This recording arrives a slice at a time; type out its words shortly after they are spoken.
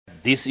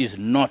This is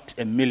not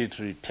a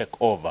military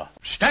takeover.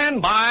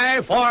 Stand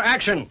by for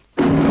action.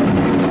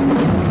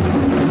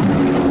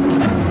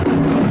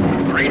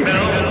 Greenville,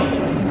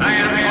 I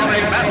am on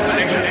a battle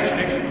station.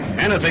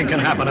 Anything can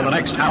happen in the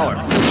next hour.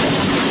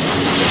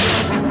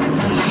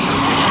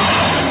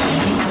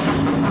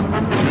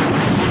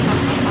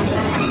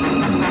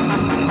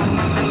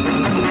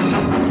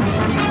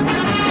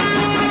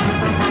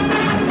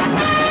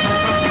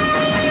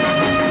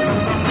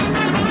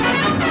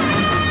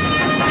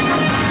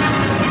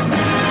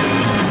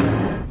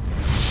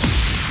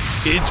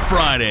 It's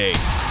Friday,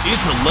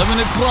 it's 11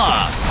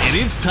 o'clock, and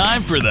it's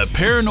time for the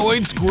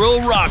Paranoid Squirrel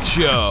Rock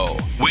Show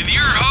with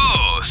your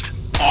host,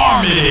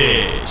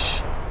 Armitage.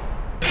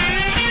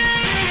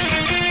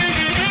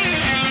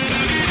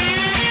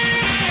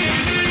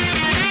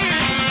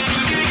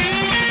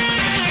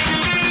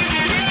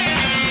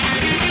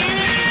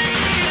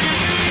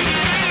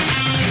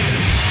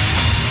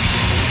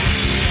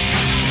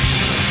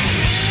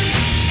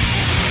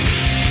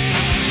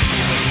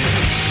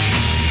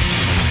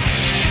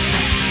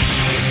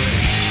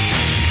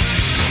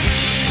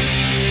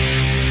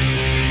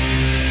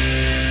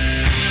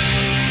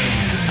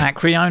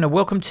 Creona,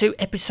 welcome to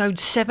episode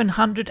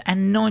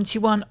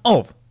 791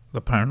 of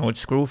the Paranoid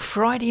Squirrel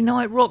Friday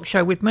Night Rock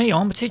Show with me,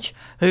 Armitage,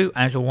 who,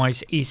 as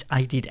always, is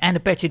aided and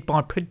abetted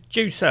by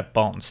producer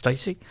Barton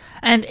Stacey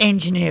and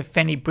engineer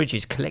Fenny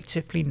Bridges,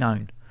 collectively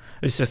known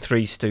as the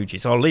Three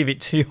Stooges. I'll leave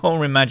it to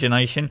your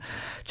imagination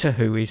to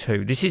who is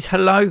who. This is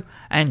Hello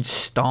and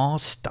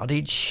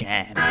Star-Studded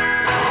Sham.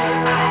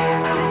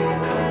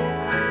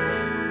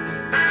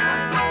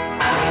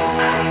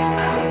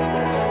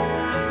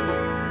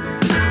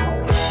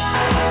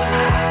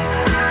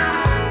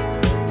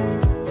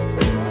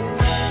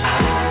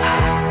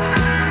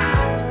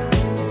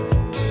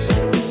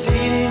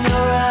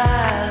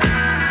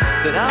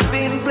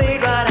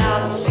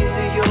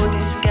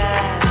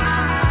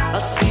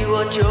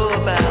 What you're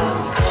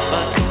about,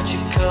 why don't you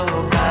come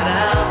right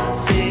out and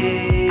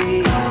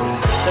say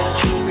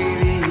that you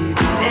believe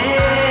in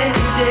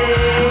any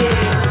day?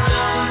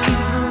 Take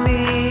it from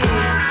me,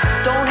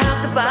 don't have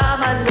to buy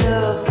my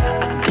love, I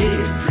can get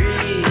it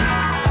free.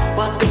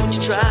 Why don't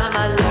you try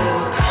my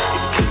love?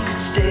 If you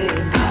could stand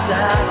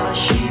inside my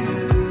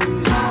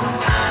shoes,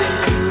 then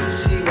you would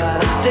see what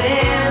I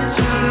stand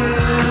to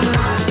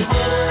lose.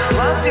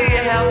 Why do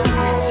you have to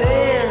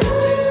pretend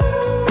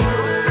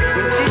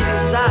when deep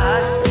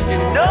inside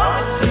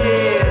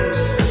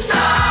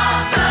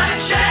Star-studded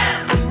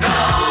sham,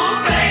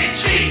 gold-plated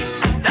cheap,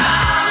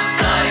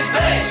 diamond-studded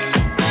fake.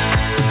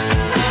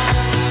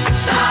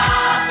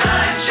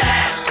 Star-studded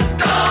sham,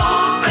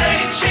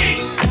 gold-plated cheap,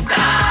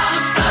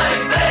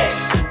 diamond-studded fake.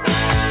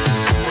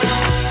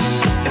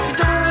 If you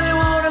don't really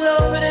wanna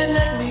love me, then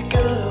let me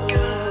go.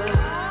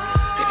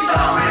 If you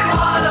don't really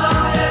wanna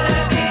love me, then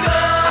let me go.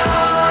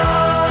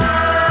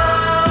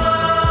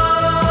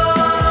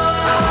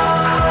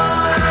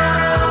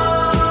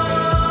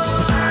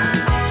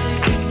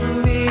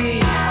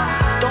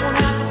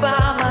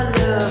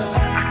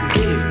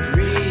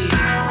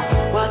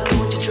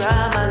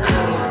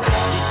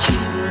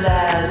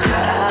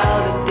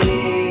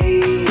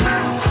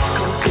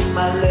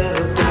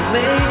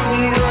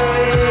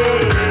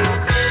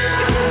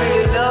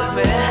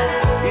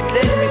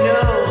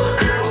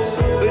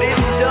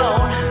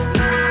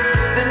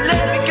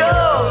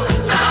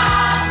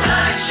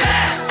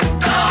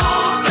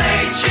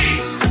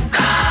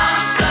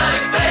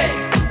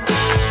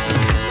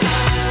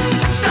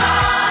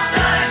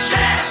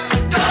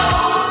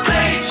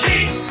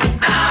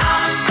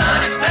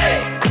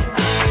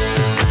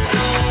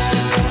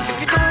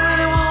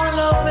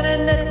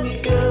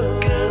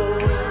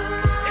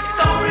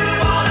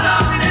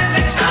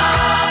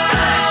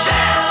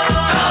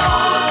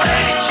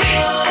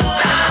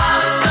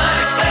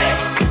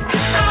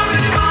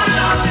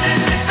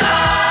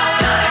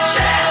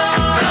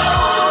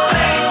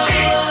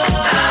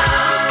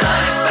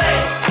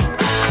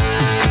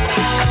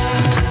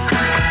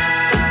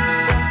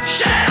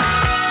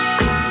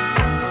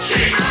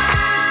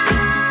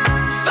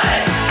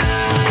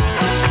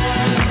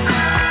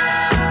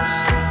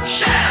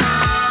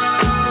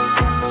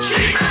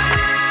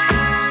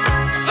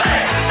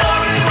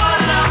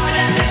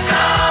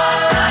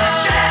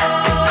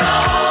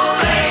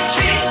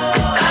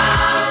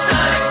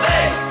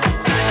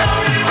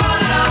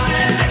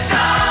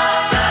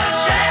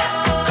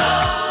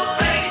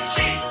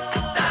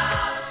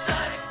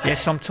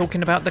 Yes, I'm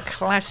talking about the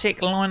classic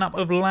lineup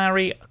of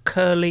Larry,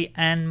 Curly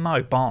and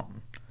Moe.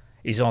 Barton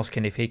is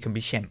asking if he can be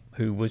Shemp,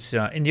 who was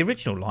in the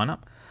original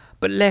lineup,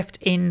 but left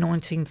in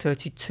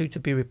 1932 to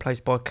be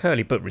replaced by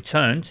Curly, but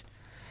returned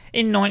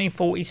in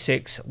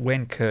 1946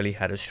 when Curly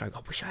had a stroke.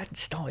 I wish I hadn't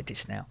started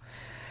this now.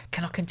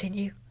 Can I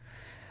continue?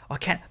 I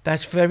can't.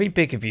 That's very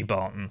big of you,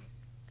 Barton,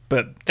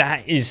 but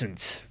that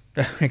isn't.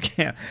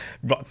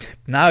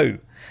 No.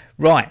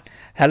 Right.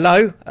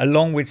 Hello,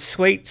 along with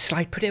Sweet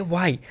Slade, put it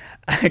away,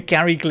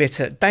 Gary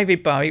Glitter,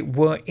 David Bowie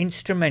were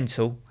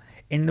instrumental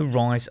in the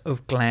rise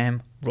of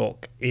glam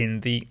rock in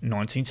the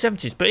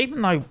 1970s. But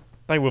even though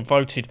They were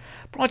voted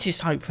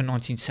Brightest Hope for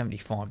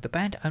 1975. The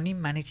band only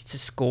managed to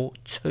score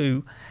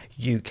 2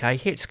 UK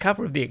hits.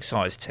 Cover of The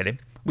Exciters Tell Him,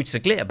 which the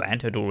Glitter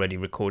Band had already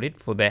recorded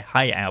for their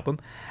Hey album,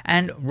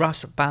 and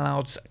Russ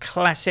Ballard's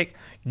classic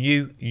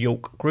New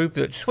York Groove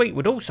that Sweet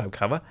would also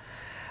cover,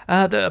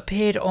 that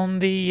appeared on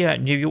the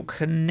New York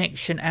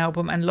Connection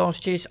album and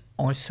last year's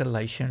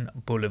Isolation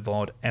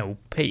Boulevard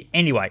LP.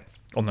 Anyway,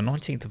 on the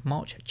 19th of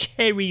March,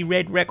 Cherry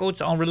Red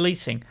Records are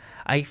releasing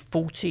a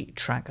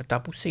 40-track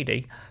double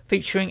CD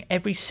featuring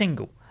every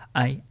single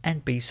A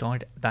and B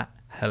side that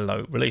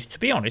Hello released. To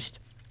be honest,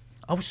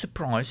 I was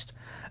surprised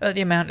at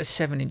the amount of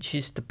 7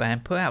 inches the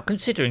band put out,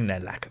 considering their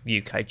lack of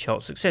UK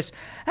chart success.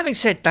 Having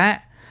said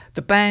that,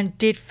 the band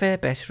did fare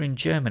better in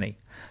Germany.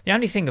 The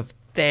only thing of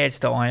theirs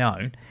that I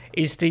own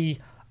is the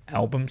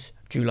album's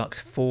Deluxe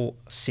 4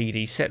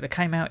 CD set that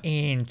came out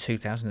in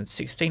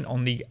 2016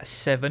 on the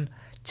 7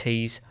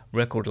 T's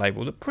record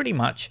label that pretty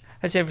much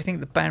has everything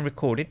the band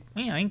recorded,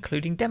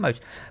 including demos.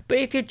 But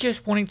if you're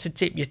just wanting to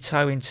dip your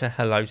toe into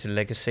Hello's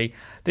legacy,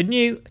 the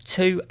new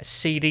 2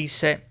 CD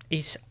set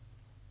is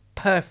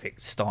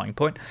perfect starting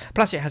point.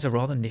 Plus it has a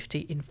rather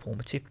nifty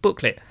informative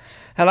booklet.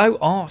 Hello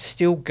are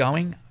still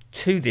going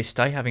to this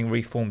day, having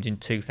reformed in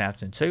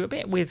 2002, a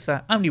bit with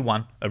only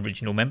one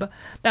original member.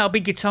 That'll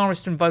be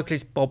guitarist and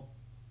vocalist Bob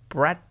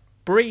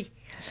Bradbury.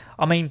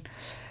 I mean,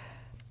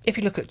 if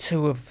you look at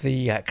 2 of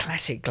the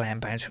classic glam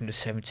bands from the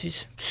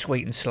 70s,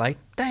 Sweet and Slade,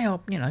 they are,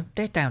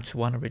 they're down to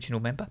one original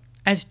member.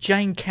 As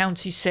Jane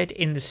County said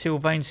in the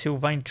Sylvain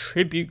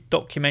tribute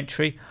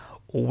documentary,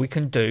 all we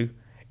can do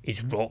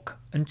is rock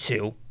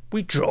until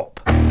we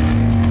drop.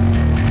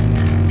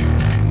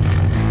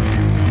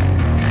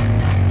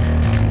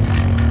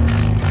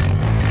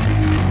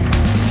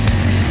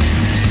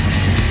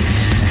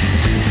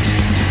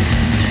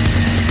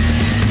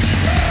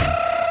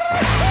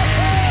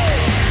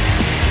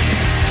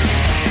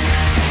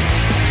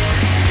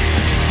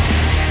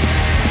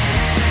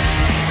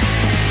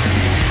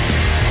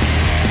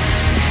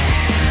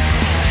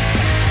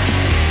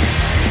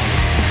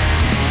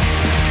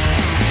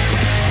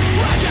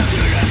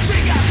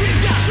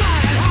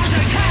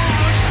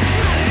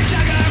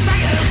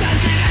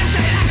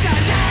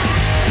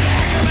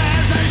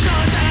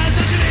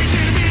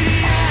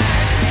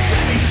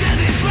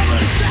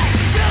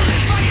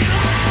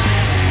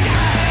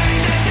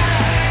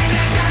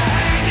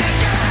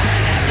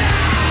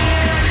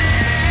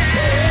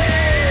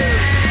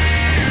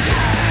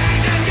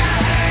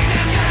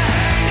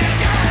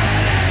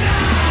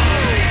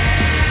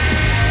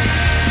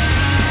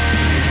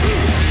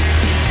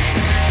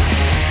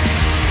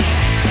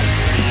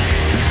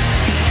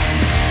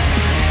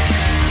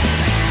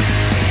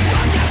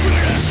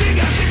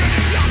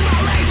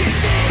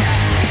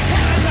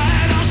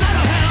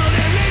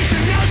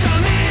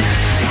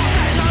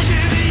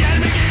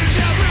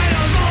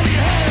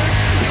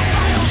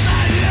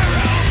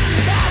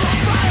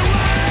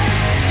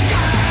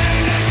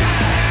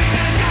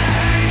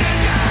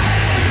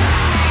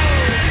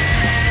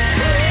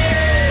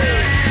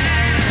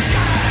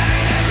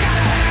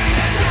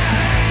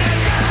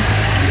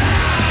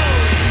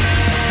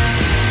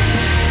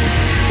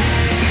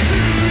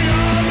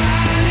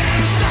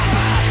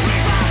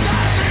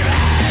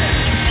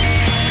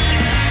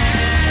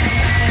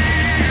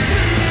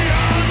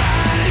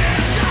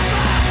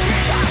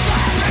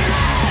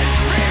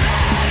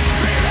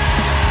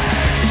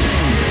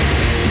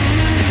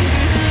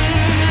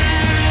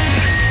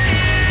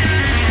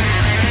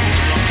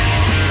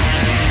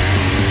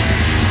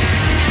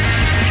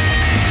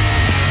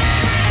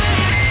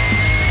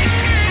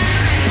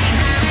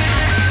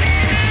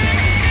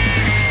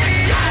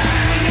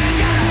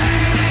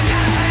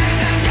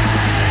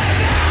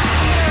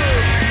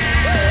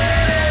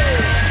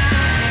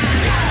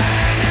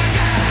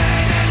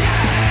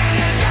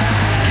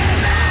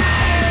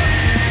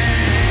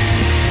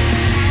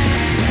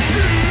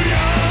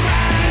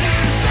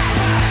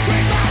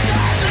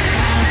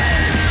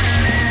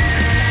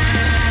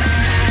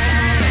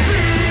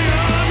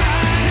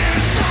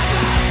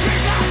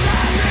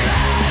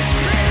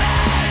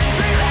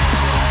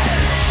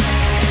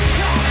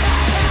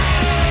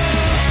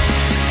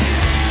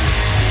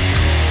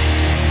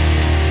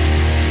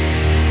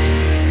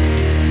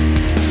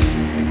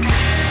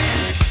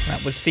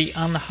 The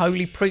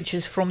Unholy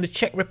Preachers from the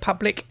Czech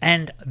Republic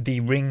and the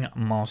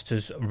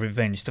Ringmaster's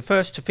Revenge. The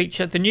first to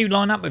feature the new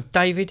lineup of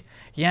David,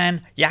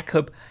 Jan,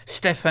 Jakob,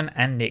 Stefan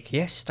and Nick.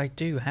 Yes, they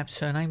do have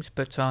surnames,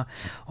 but I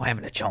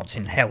haven't a chance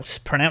in hell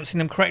pronouncing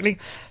them correctly.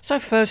 So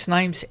first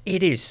names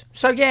it is.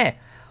 So yeah,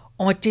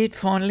 I did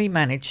finally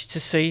manage to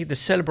see the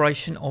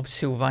celebration of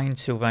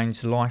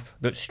Sylvain's life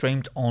that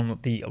streamed on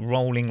the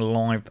Rolling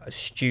Live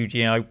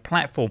Studio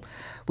platform.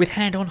 With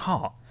hand on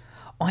heart,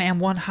 I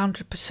am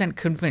 100%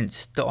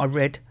 convinced that I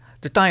read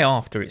the day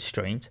after it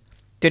streamed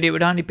that it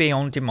would only be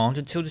on demand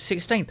until the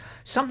 16th,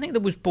 something that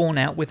was borne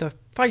out with a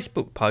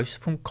Facebook post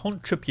from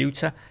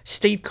contributor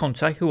Steve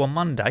Conte, who on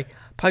Monday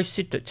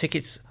posted that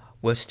tickets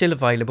were still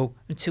available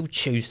until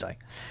Tuesday.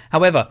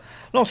 However,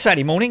 last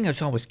Saturday morning,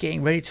 as I was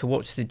getting ready to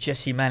watch the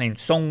Jesse Manning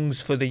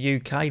Songs for the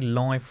UK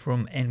live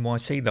from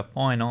NYC, the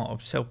fine art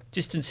of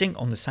self-distancing,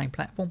 on the same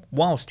platform,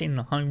 whilst in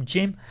the home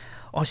gym,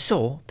 I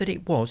saw that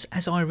it was,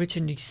 as I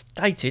originally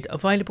stated,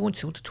 available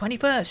until the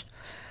 21st.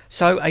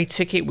 So a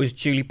ticket was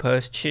duly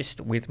purchased,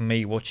 with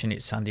me watching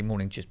it Sunday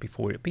morning just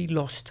before it be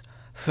lost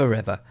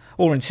forever,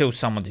 or until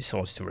someone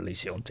decides to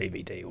release it on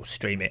DVD or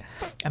stream it.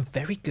 And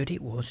very good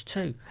it was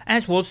too,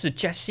 as was the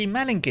Jesse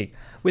Manning gig,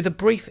 with a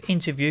brief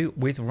interview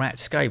with Rat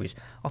Scabies.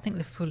 I think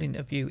the full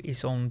interview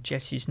is on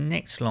Jesse's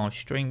next live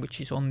stream, which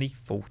is on the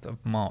 4th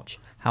of March.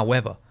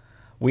 However,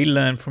 we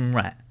learned from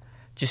Rat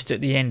just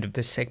at the end of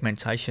the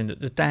segmentation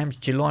that the Damned's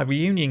July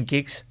reunion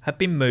gigs have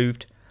been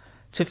moved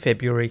to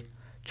February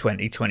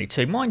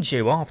 2022. Mind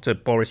you, after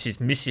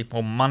Boris's missive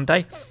on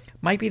Monday,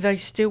 maybe they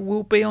still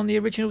will be on the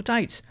original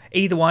dates.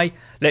 Either way,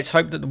 let's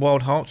hope that the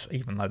Wild Hearts,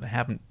 even though they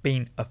haven't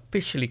been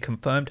officially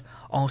confirmed,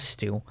 are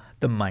still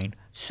the main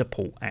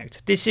support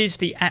act. This is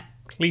the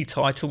aptly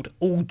titled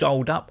All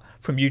Dolled Up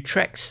from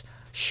Utrecht's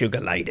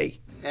Sugar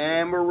Lady.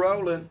 And we're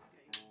rolling.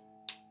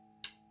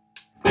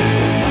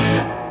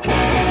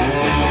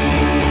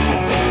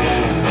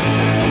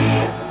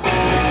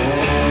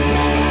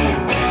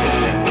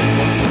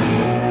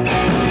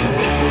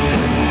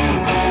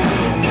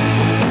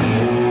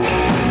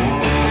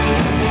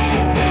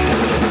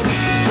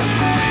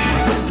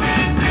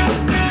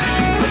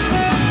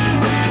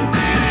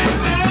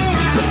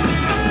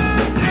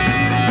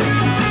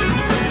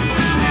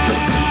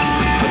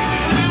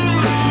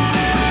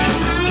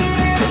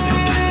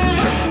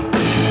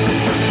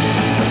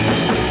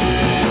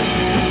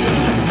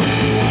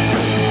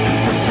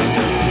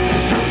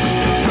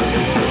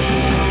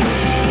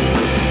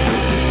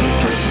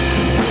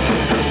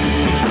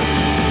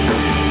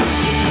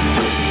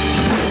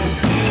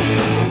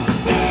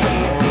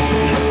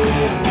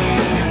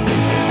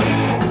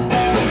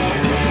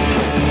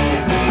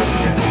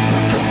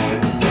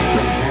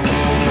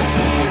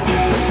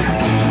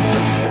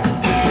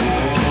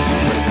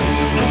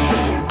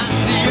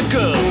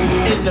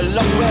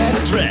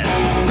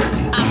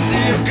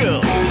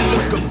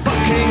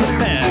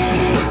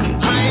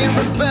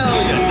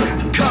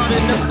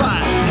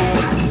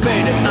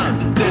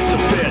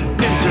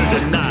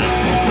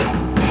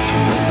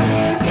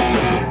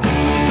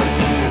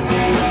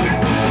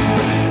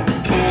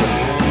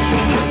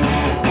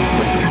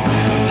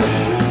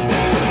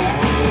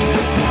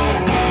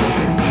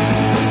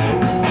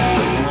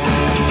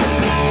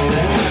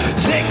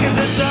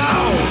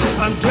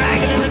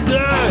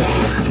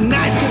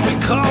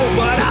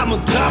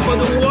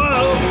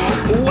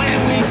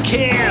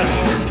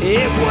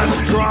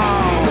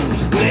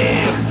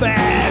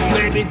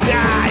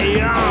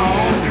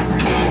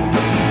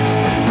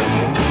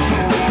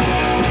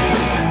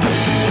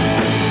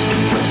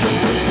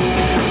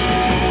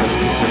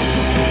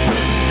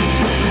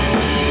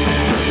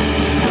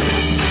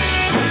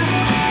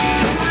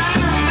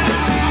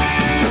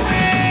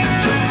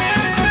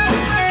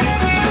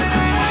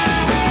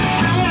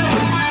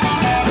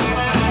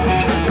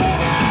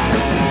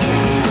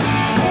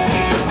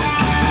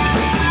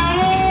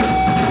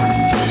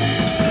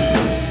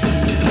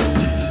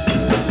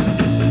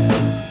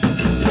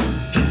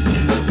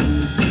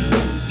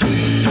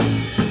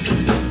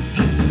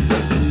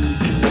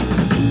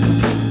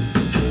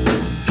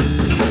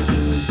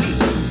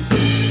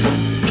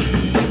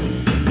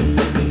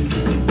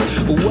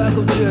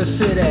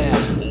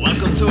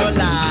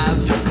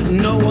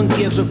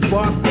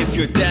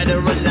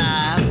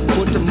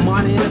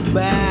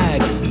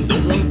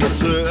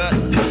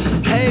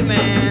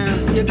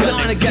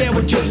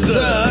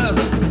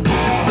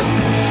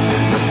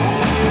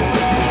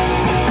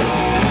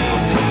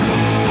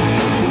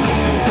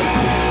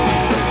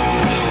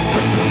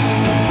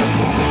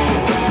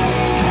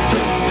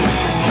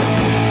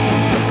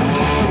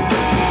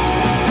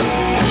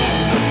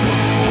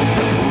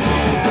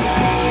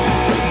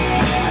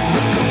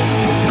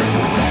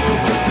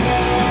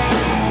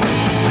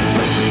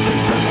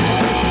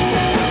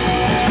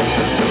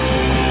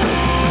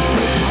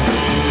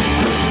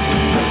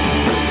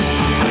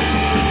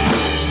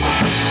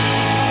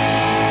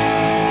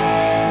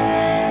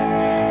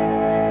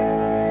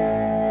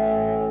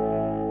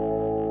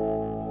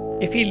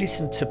 If you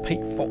listened to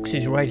Pete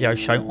Fox's radio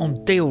show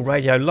on Deal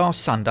Radio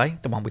last Sunday,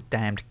 the one with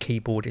damned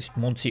keyboardist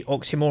Monty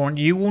Oxymoron,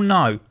 you will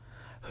know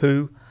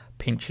who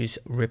Pinch's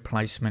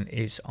replacement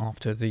is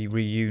after the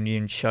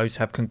reunion shows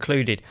have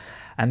concluded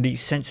and the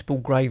sensible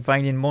grey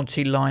veining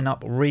Monty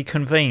lineup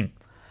reconvene.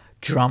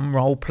 Drum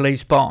roll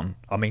please, Barton.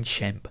 I mean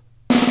Shemp.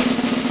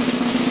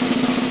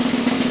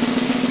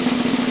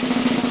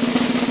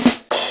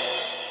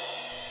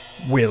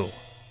 Will.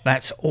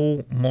 That's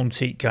all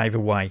Monty gave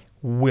away.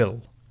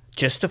 Will.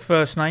 Just a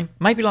first name.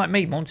 Maybe like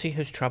me, Monty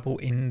has trouble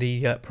in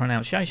the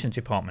pronunciation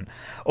department.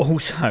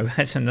 Also,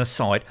 as an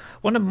aside,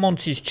 one of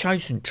Monty's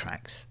chosen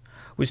tracks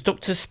was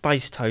Dr.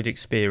 Space Toad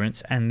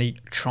Experience and the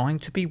Trying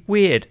to Be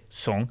Weird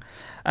song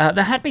that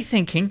had me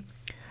thinking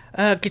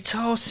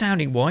guitar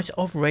sounding wise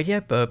of Radio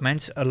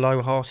Birdman's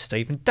Aloha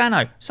Stephen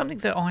Dano, something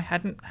that I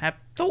hadn't had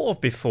thought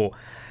of before.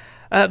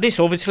 This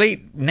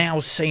obviously now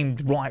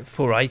seemed right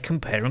for a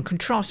compare and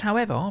contrast.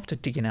 However, after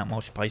digging out my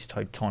Space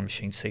Toad Time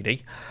Machine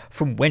CD,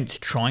 from whence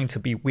Trying to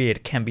Be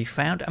Weird can be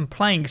found, and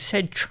playing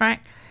said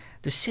track,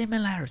 the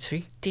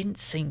similarity didn't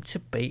seem to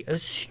be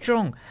as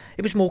strong.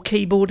 It was more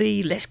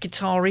keyboardy, less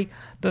guitar-y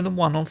than the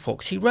one on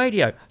Foxy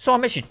Radio. So I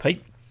messaged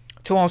Pete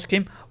to ask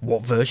him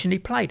what version he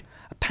played.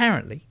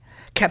 Apparently,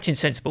 Captain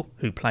Sensible,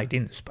 who played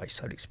in the Space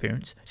Toad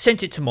Experience,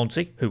 sent it to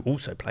Monty, who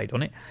also played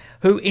on it,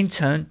 who in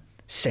turn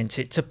sent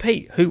it to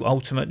Pete, who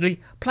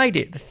ultimately played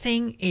it. The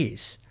thing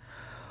is,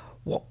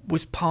 what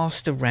was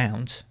passed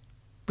around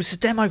was the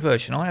demo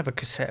version. I have a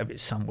cassette of it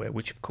somewhere,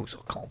 which of course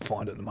I can't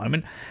find at the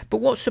moment. But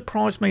what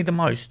surprised me the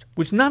most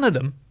was none of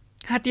them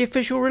had the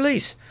official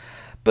release.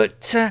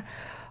 But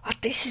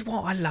this is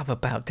what I love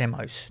about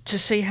demos, to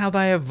see how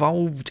they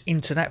evolved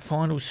into that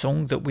final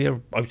song that we're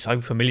both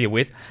so familiar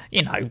with.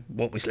 You know,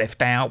 what was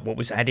left out, what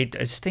was added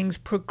as things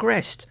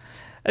progressed.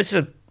 As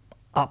a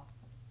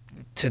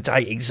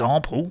up-to-date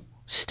example,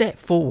 Step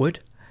Forward,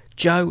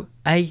 Joe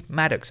A.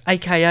 Maddox,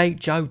 aka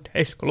Joe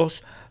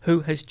Tesclos,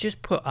 who has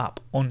just put up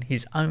on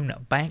his own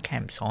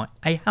Bandcamp site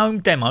a home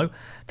demo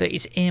that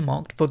is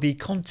earmarked for the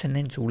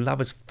Continental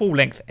Lovers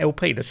full-length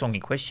LP. The song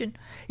in question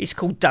is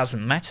called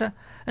Doesn't Matter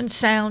and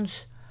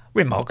sounds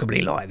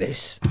remarkably like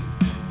this.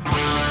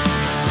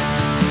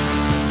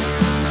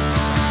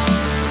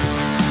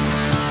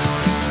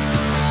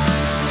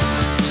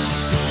 She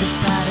said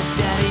goodbye to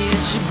daddy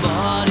and she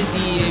bought it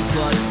the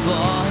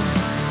A44.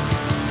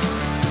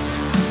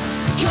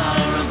 Caught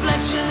a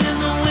reflection in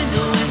the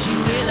window and she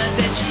realized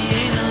that she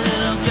ain't a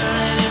little girl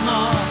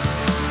anymore.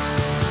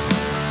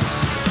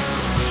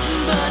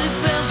 But it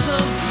felt so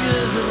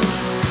good,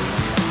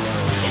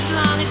 as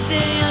long as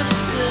they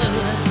understood.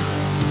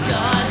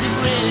 Cause it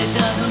really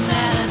doesn't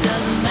matter,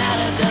 doesn't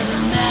matter,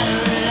 doesn't matter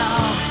at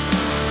all.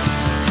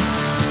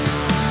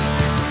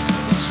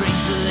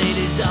 Trains the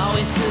ladies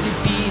always, could it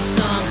be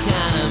some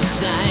kind of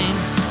sign?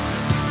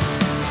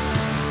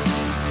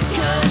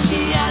 Cause she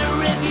had a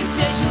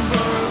reputation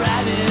for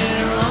arriving in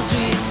her own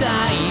sweet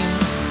time.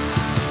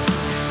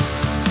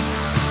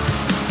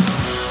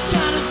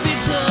 Trying to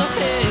fix her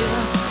hair,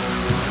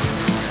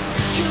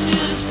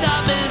 commuter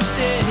stop and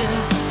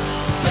stare.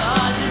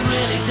 Cause it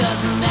really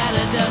doesn't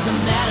matter,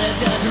 doesn't matter,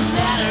 doesn't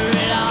matter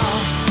at all.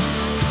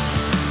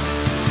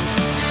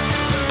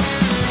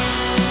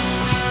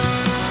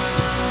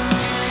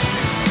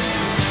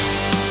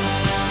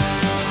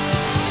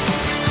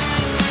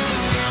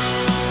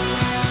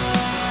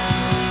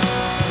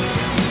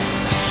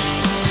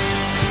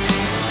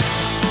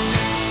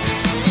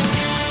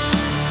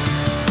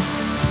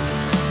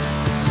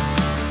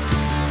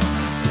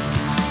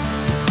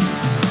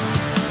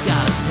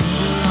 Got a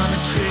finger on the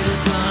trigger,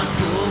 gonna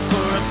pull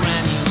for a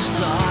brand new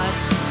start.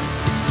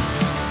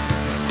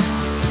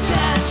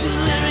 Tattoo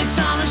lyrics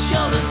on her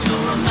shoulder to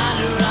remind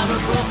her of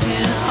her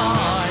broken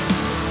heart.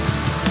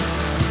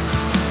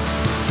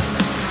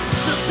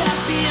 The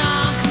past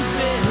beyond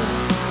compare,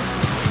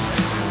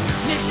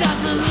 next stop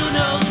to who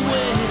knows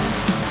where.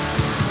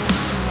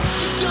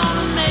 She's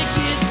gonna make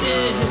it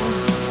there,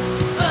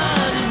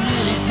 but it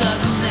really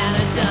doesn't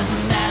matter,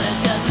 doesn't matter,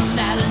 doesn't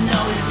matter. No,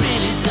 it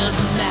really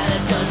doesn't matter,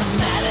 doesn't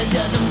matter,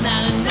 doesn't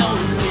matter. No,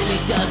 it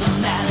really doesn't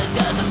matter,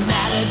 doesn't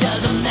matter,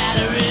 doesn't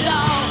matter at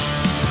all.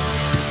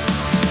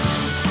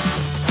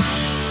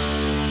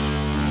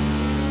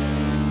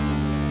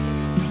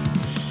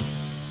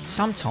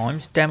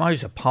 Sometimes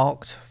demos are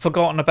parked,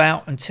 forgotten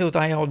about, until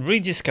they are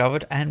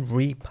rediscovered and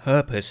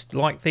repurposed,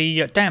 like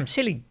the damn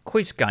silly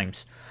quiz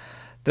games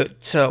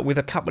that, with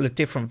a couple of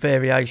different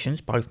variations,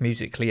 both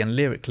musically and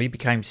lyrically,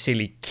 became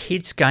silly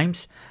kids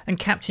games, and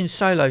Captain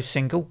Solo's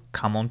single,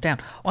 Come On Down.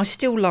 I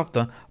still love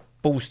the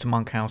balls to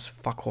Monkhouse,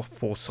 fuck off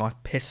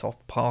Forsyth, piss off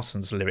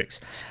Parsons lyrics.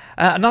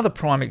 Another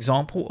prime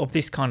example of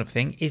this kind of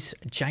thing is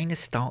Jaina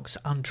Stark's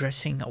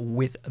Undressing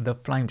with the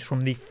Flames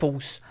from the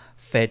Force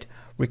Fed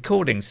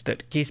recordings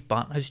that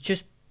Gizbutt has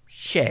just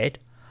shared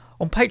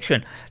on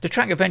Patreon. The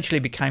track eventually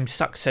became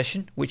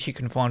Succession, which you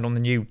can find on the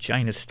new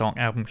Jaina Stark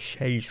album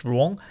She's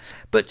Wrong.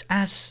 But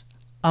as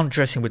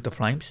Undressing with the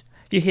Flames,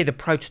 you hear the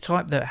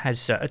prototype that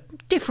has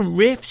different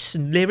riffs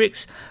and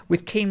lyrics,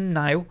 with Kim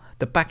Nale,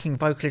 the backing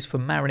vocalist for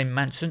Marilyn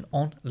Manson,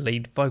 on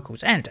lead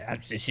vocals. And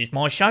as this is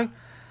my show,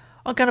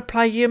 I'm going to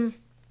play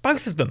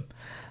both of them.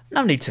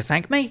 No need to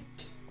thank me,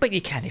 but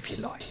you can if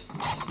you like.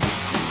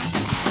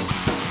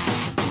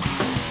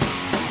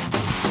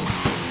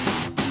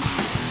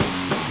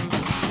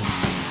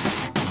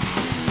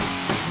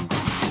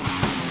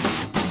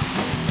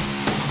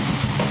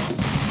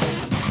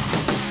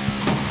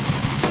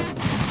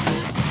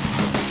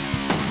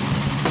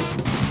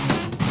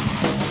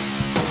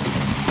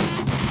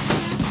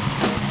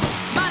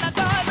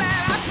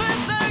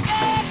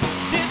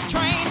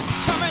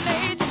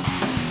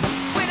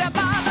 With a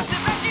bomb that's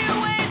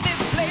evacuate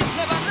this place,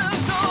 never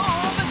looks so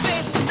open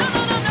space. No,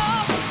 no, no, no.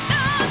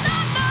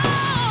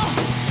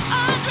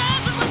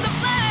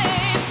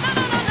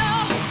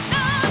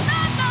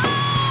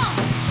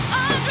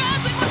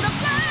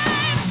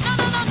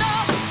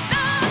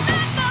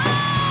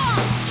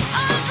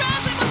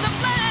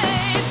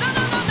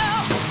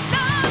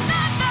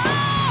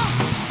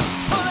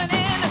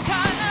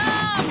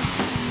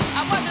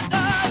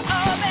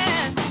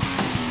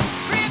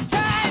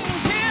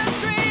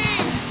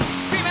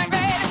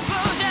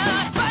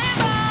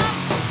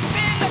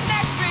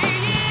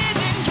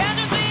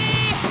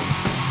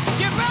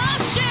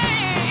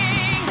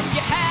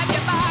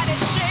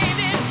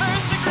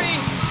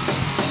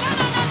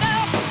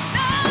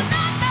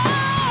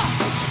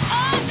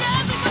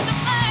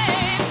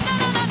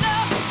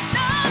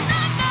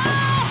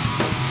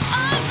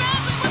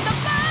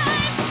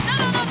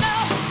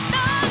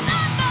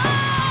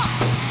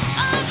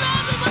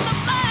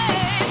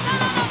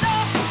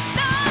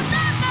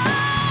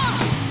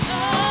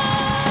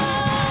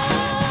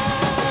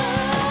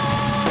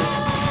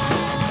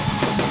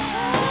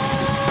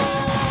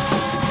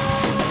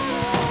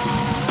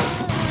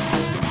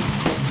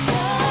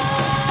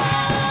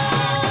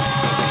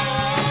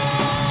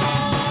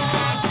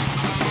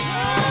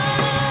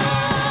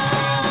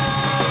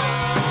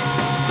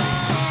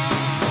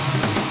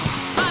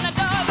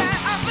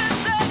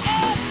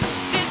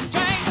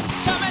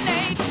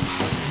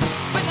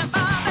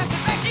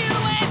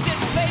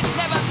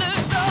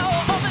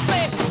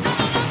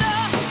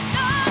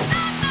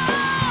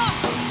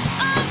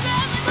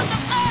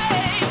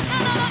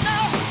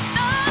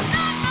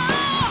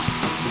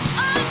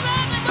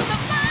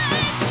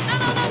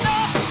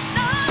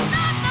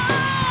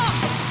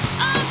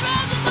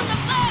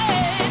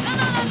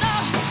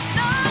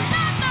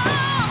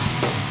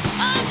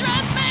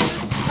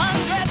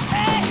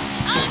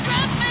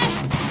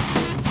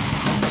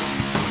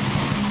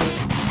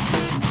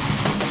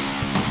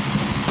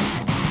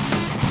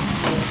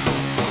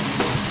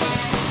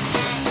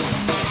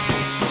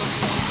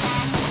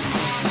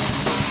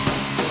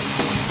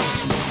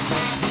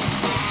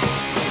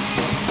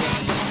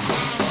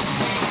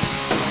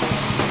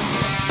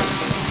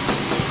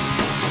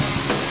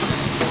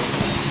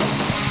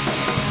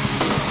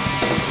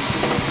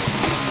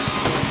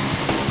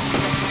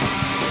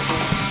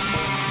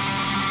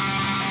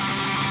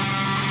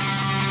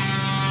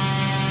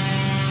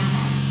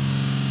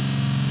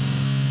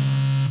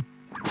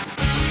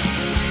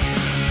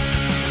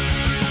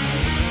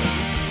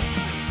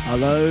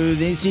 Hello,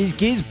 this is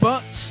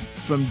Gizbot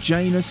from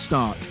Jaina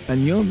Stark,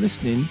 and you're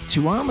listening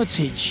to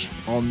Armitage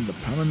on the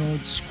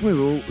Paranoid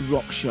Squirrel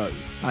Rock Show.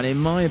 And in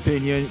my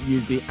opinion,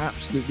 you'd be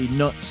absolutely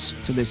nuts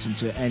to listen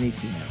to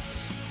anything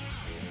else.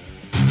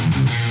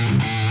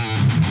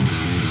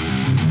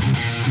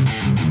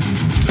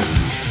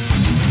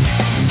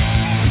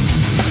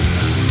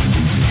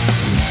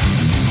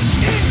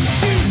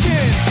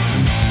 Institution.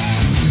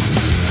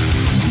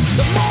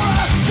 The more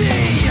I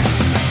see,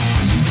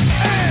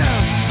 and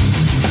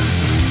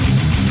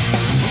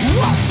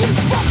want to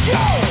fuck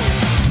you.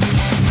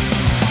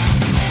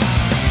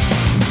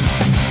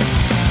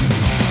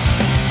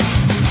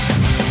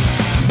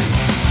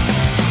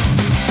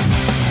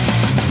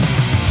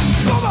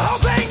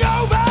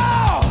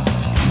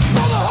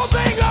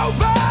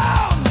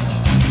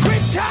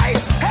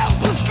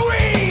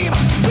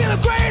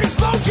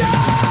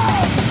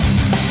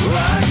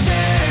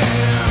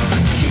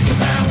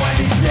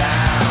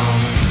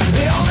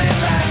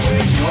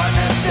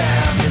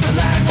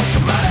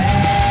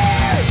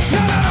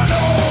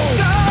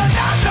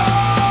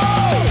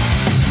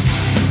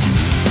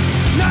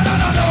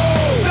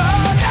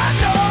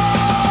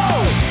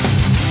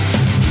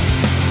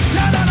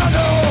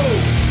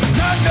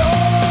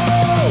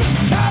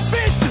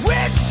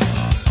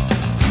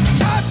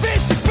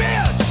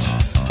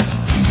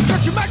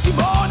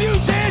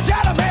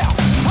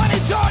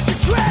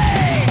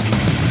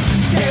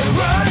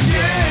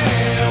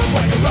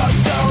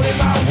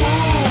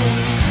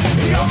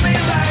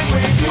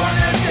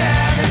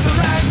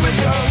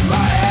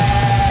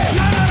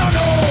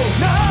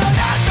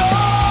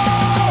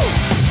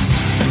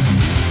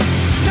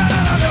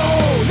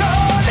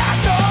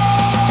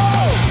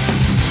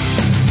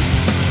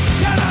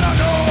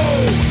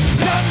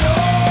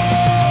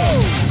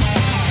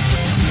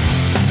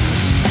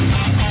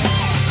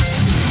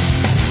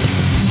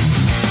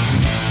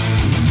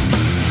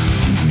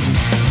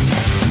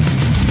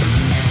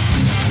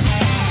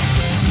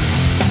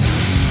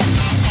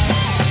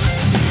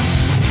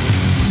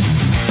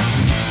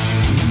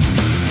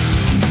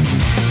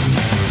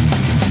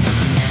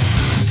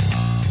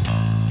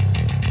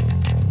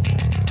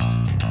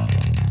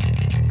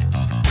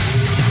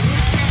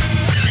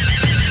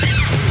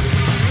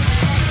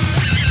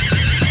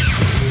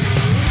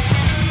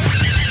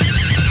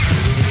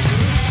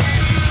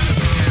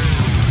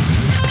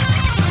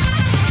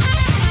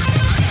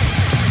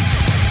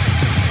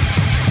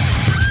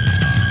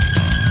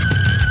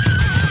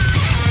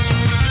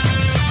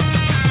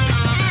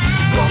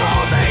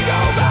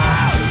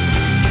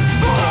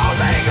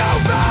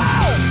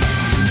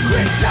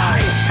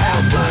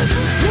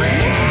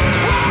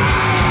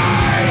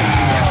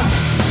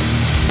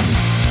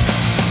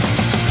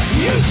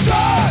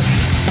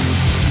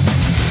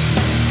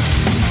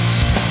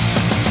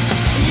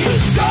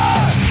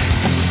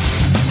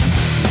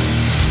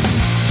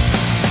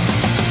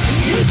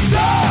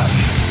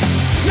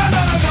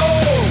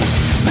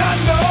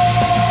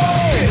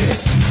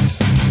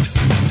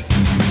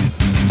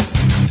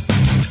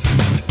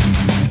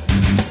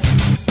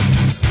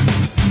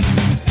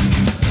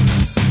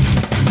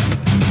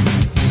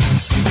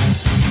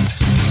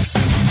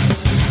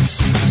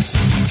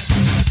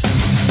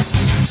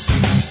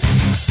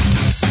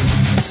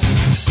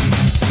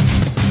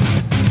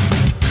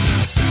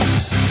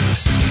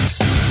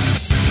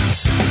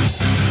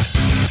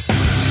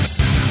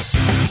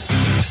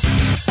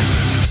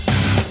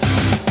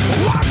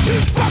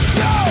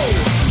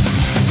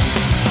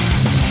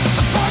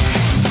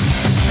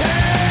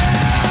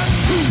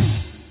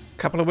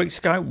 Couple of weeks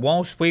ago,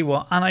 whilst we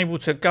were unable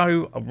to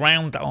go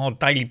around our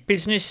daily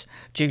business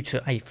due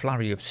to a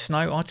flurry of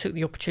snow, I took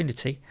the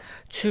opportunity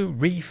to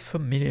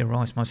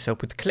re-familiarise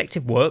myself with the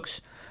collective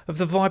works of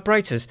the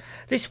Vibrators.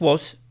 This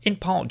was in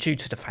part due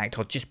to the fact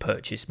I'd just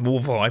purchased More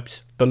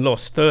Vibes, the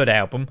Lost third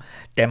album,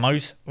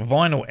 demos,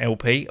 vinyl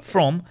LP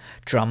from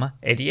drummer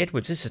Eddie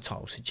Edwards, as the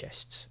title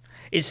suggests.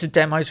 It's the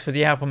demos for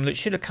the album that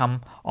should have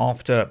come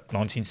after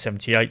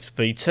 1978's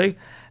V2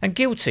 and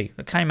Guilty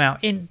that came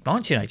out in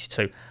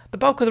 1982. The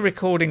bulk of the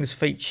recordings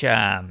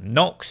feature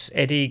Knox,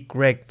 Eddie,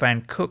 Greg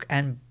Van Cook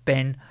and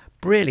Ben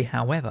Brearley.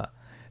 However,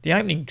 the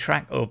opening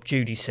track of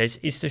Judy Says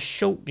is the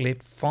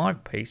short-lived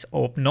five-piece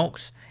of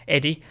Knox,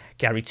 Eddie,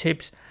 Gary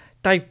Tibbs,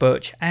 Dave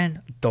Birch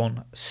and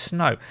Don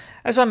Snow.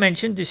 As I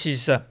mentioned, this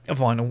is a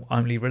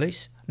vinyl-only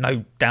release,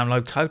 no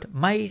download code,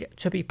 made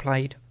to be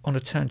played on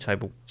a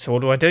turntable. So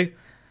what do?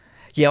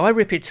 Yeah, I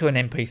rip it to an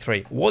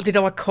MP3. What did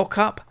I cock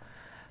up?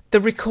 The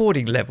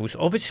recording levels.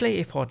 Obviously,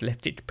 if I'd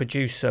left it to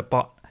producer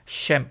but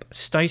Shemp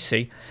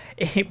Stacey,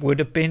 it would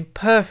have been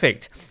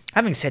perfect.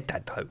 Having said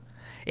that though,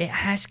 it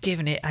has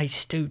given it a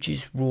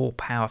Stooges raw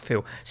power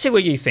feel. See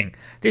what you think.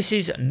 This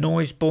is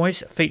Noise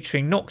Boys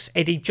featuring Knox,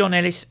 Eddie, John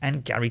Ellis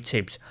and Gary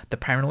Tibbs, the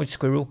Paranoid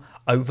Squirrel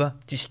over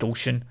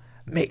distortion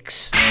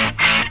mix.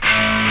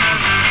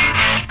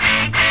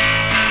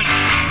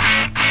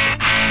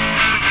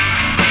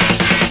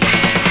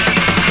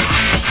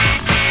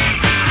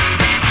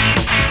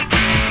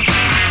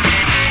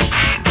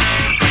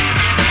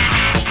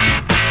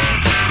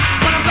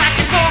 When I'm back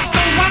in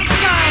Boston once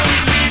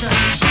again.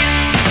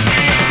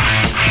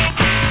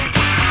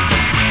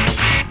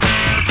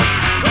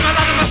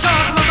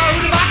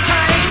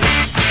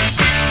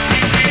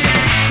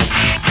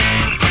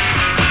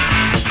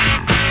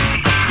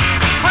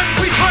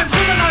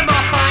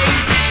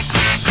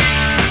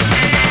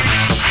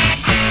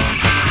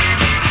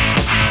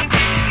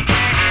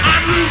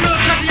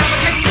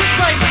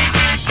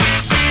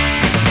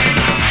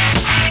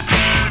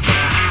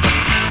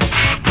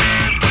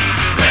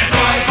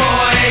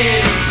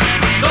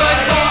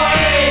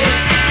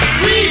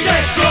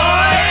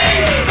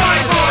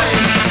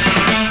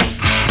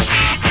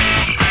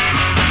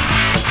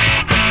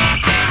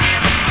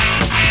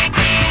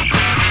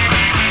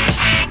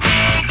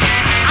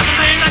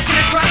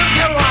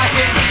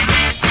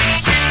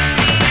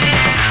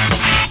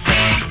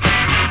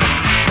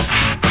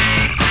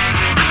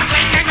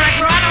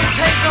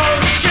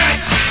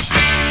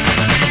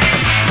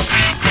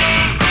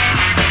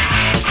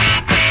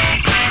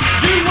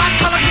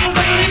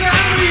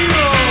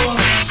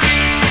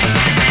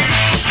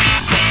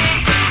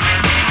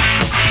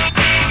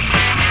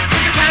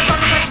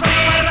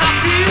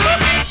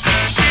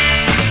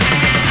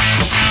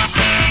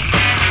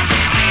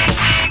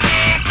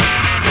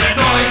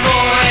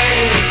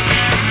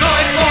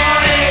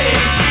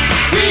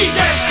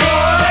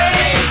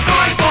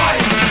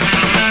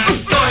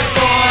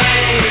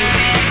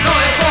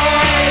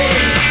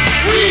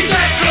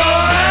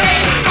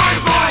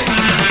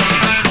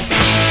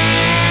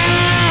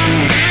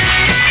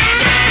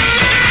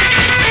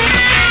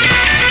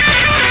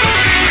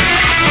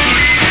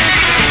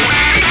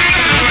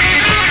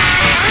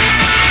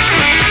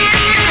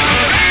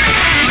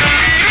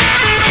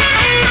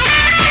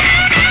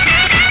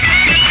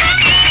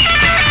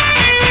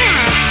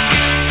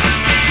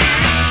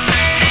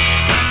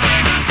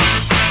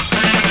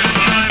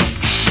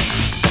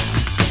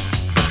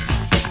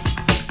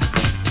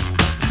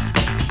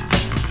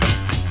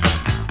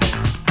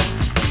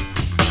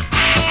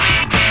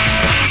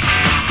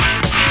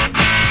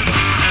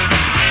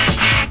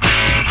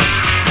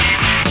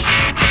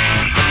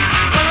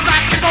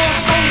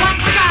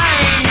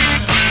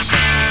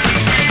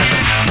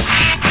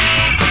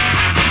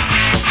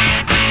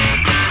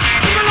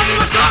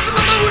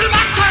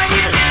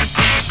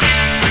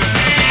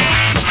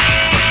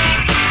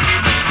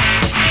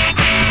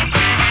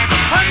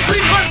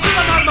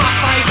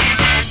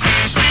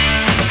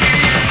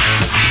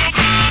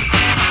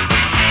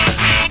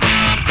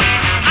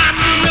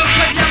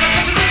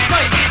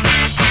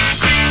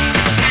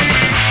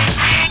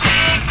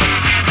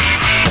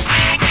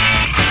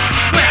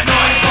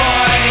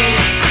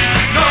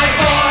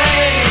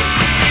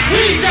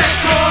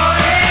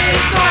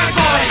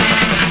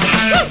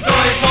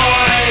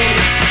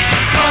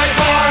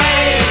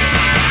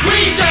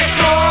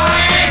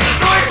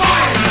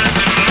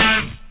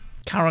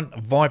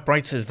 current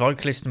Vibrators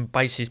vocalist and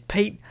bassist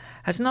Pete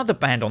has another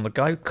band on the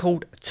go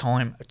called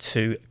Time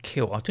to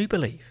Kill. I do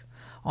believe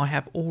I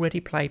have already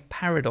played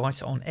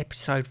Paradise on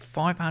episode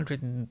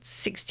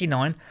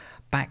 569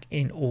 back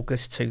in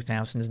August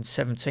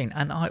 2017,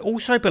 and I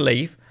also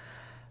believe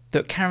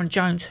that Karen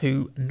Jones,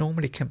 who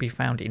normally can be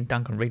found in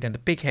Duncan Reid and the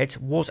Big Heads,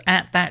 was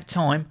at that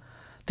time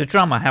the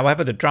drummer.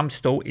 However, the drum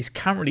stall is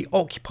currently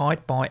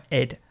occupied by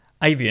Ed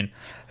Avian,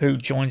 who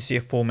joins the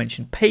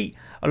aforementioned Pete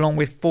along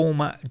with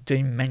former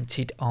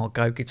Demented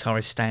Argo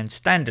guitarist Stan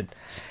Standard.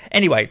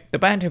 Anyway, the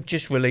band have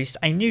just released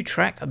a new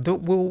track that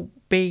will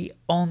be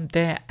on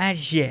their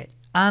as yet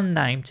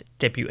unnamed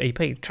debut EP.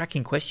 The track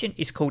in question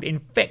is called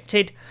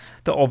Infected,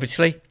 that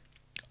obviously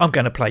I'm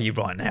going to play you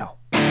right now.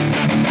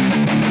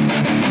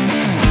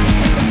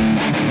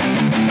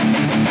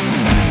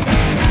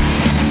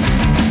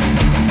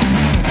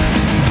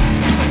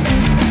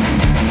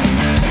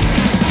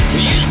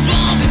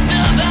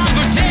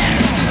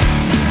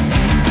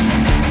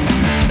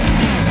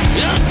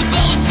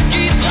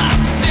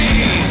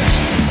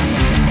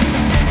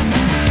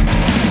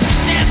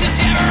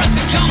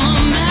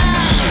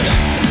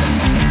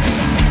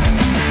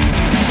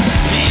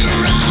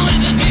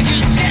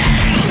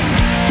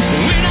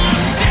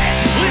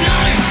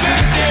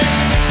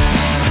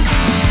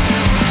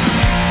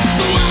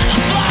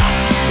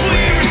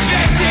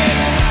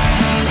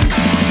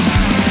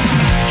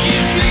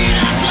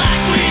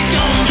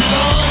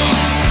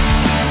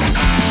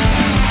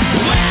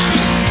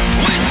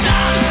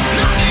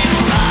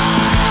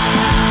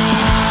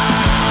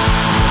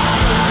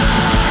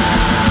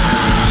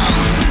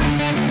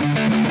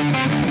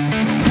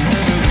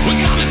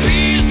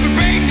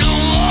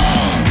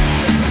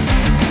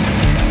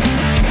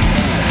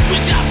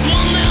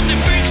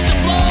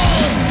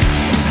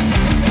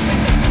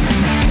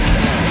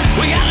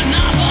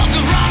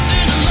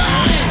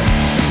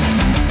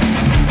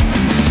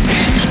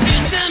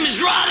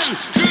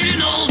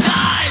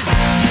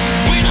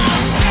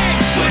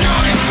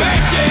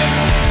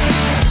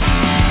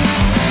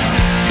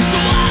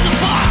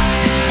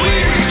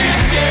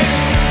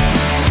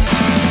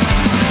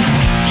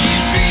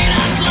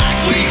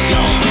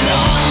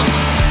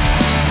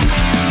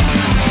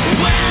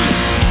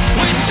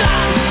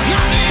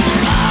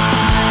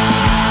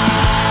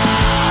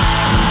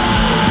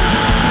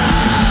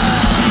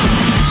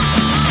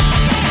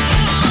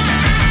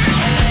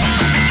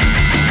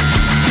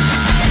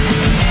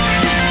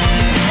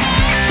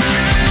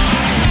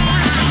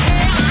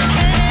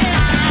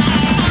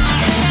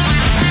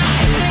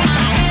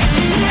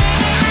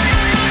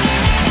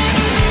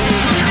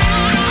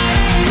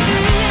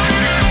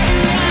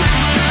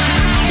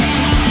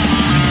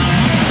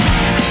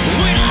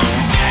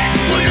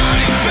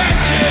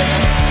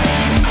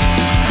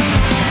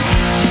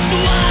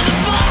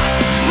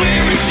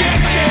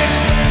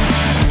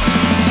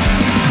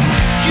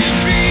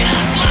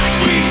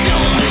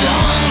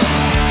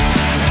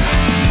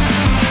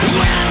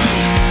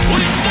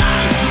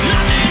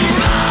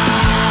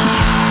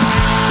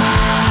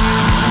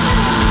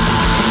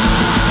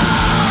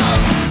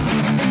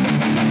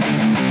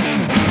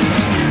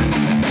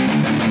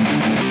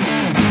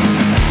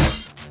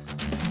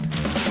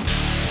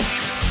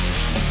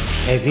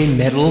 Heavy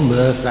Metal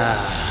Merthyr,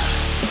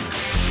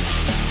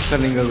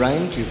 selling a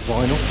range of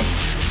vinyl,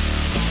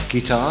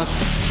 guitars,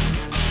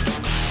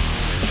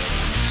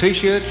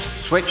 t-shirts,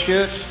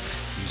 sweatshirts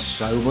and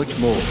so much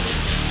more.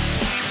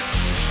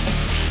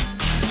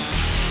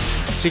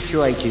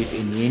 Situated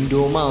in the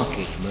Indoor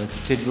Market,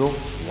 Merthyr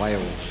Tydfil,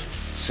 Wales,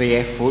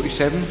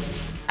 CF47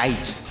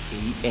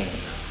 8EN.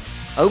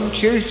 Open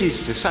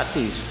Tuesdays to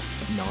Saturdays,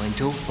 9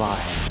 till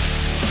 5.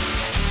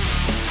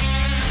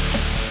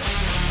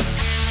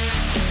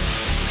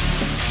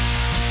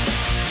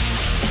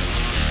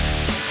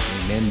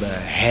 Remember,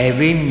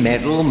 Heavy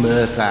Metal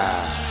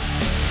Merthyr.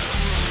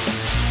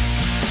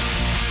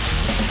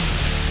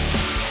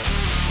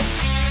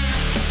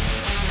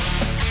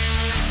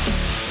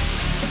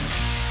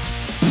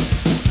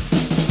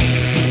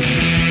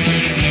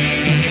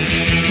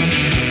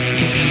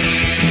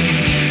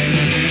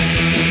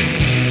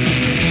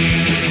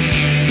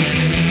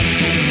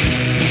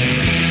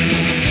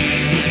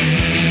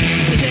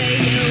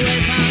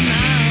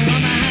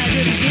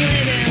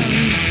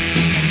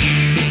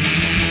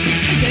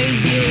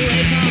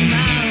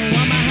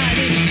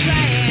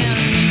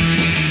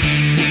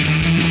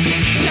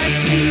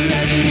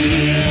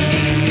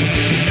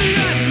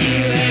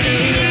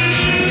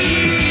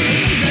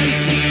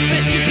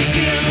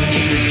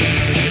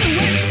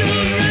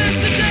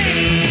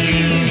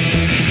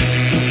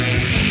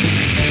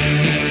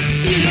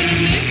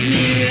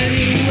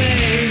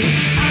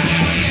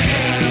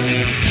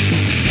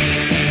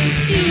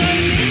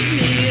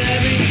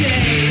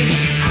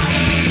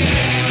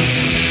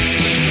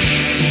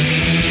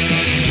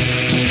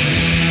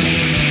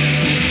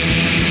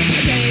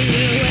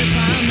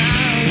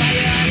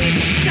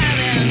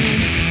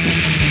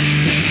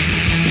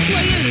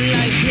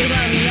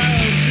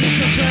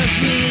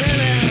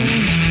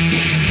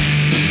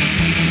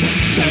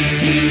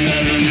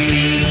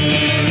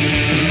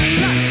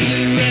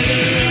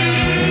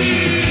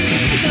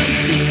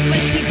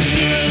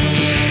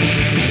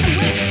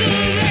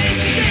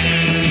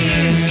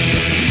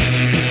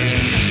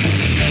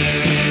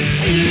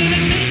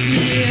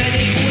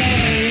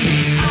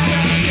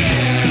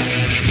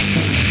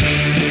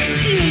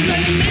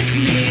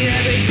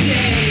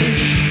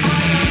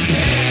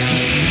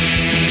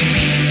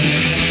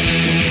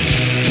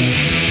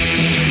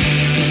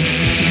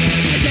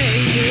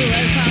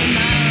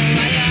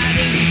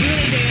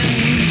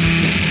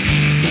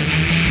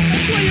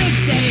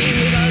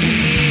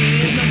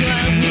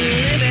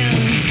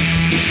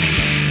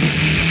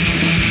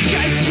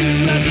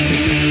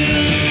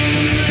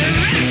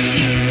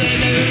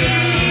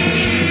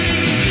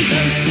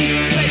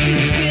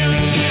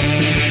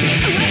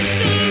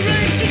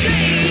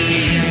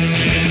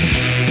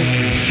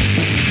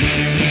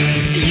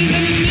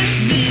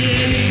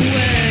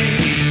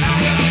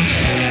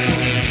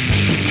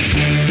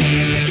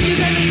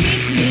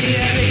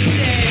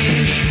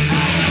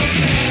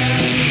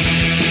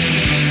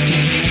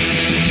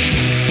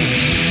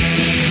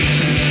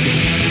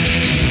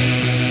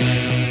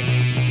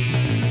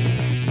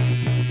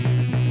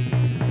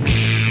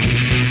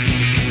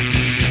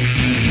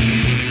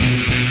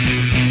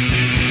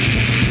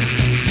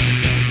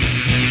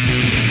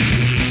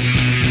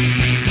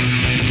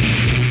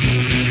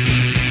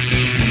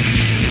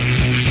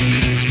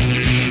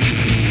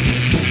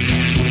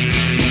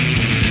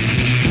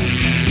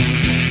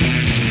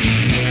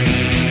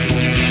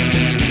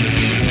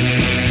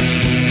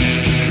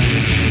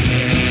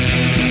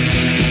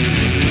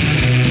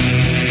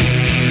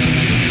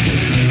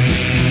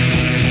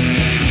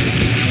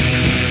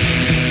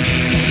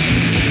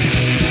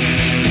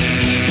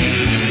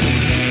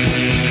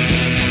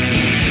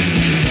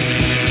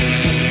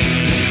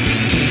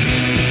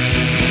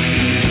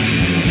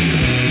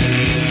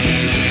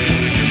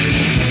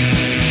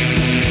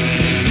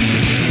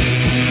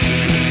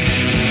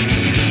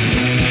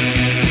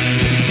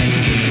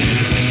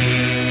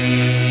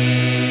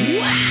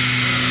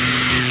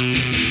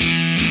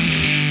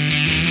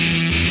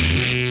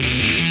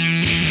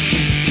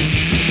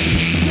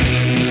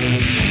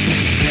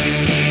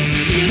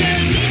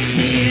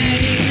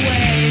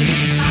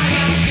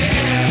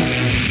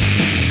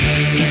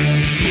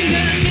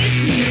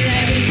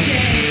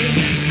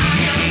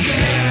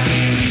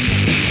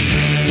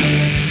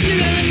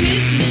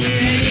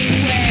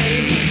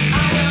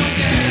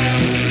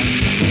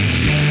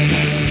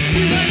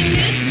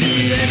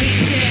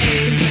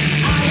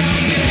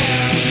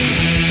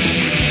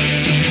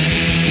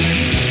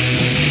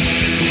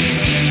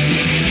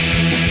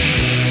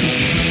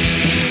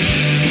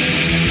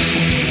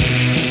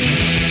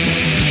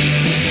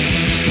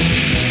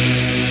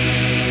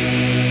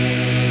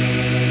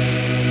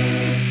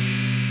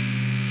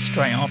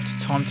 straight after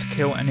Time to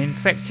Kill and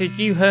Infected,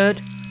 you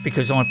heard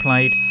Because I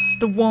Played,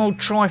 The Wild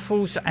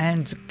Trifles,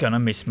 and Gonna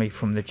Miss Me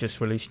from the just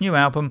released new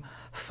album,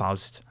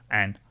 Fuzzed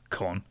and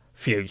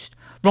Confused.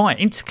 Right,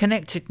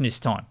 interconnectedness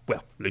time.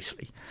 Well,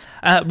 loosely.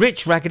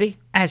 Rich Raggedy,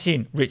 as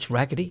in Rich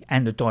Raggedy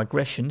and the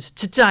Digressions.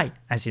 Today,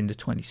 as in the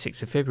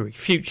 26th of February.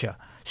 Future,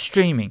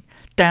 streaming,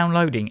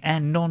 downloading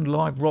and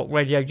non-live Rock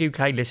Radio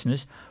UK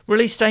listeners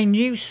released a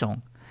new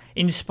song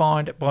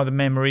inspired by the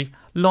memory,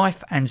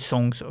 life and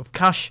songs of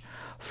Kush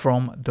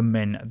from The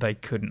Men They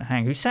Couldn't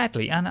Hang, who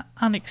sadly and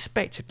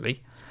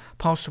unexpectedly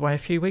passed away a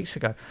few weeks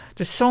ago.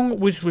 The song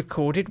was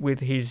recorded with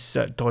his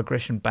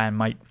Digression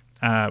bandmate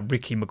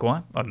Ricky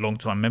Maguire, a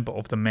long-time member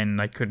of The Men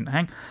They Couldn't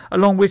Hang,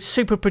 along with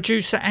super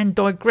producer and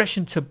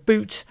Digression to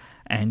boot,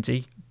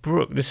 Andy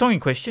Brooke. The song in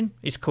question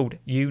is called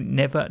You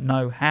Never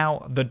Know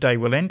How the Day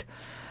Will End,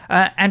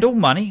 and all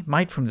money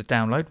made from the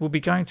download will be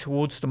going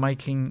towards the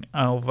making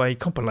of a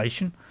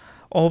compilation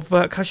of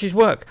Kush's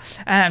work.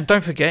 And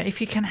don't forget,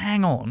 if you can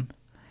hang on,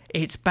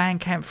 it's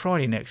Bandcamp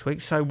Friday next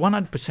week, so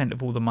 100%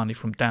 of all the money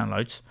from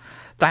downloads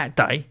that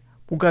day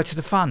will go to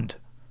the fund.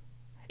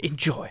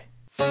 Enjoy.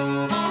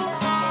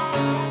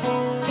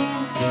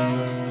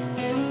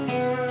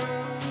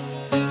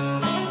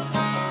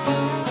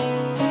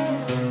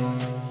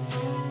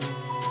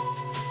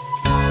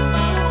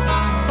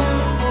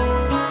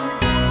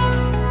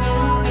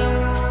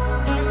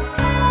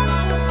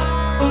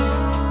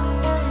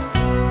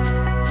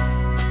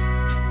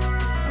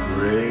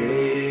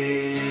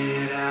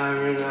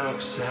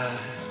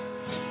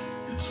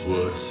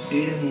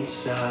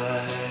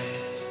 Inside,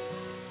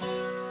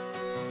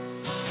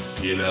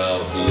 in our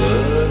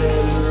blood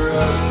and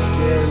rust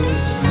and the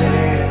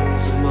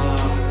sands of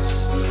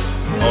Mars,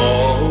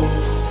 all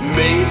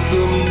made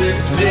from the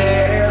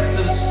death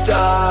of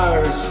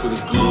stars, with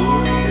a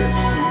glorious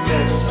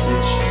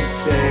message to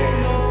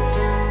send.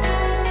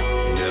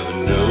 You never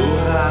know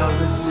how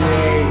the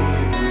day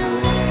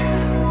will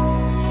end.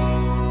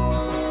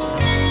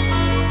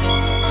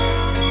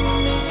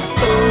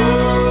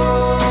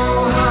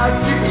 Oh, hard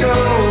to go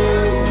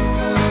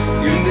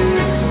in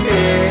this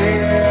empty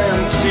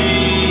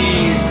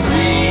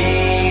season.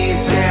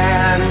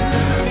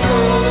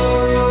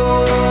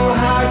 Oh,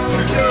 hard to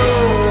go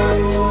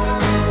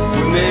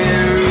when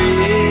there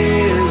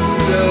is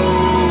no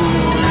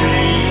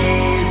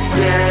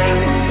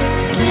reasons.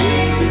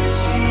 Gave it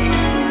to you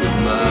with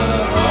my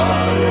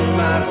heart and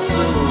my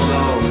soul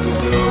long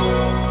ago.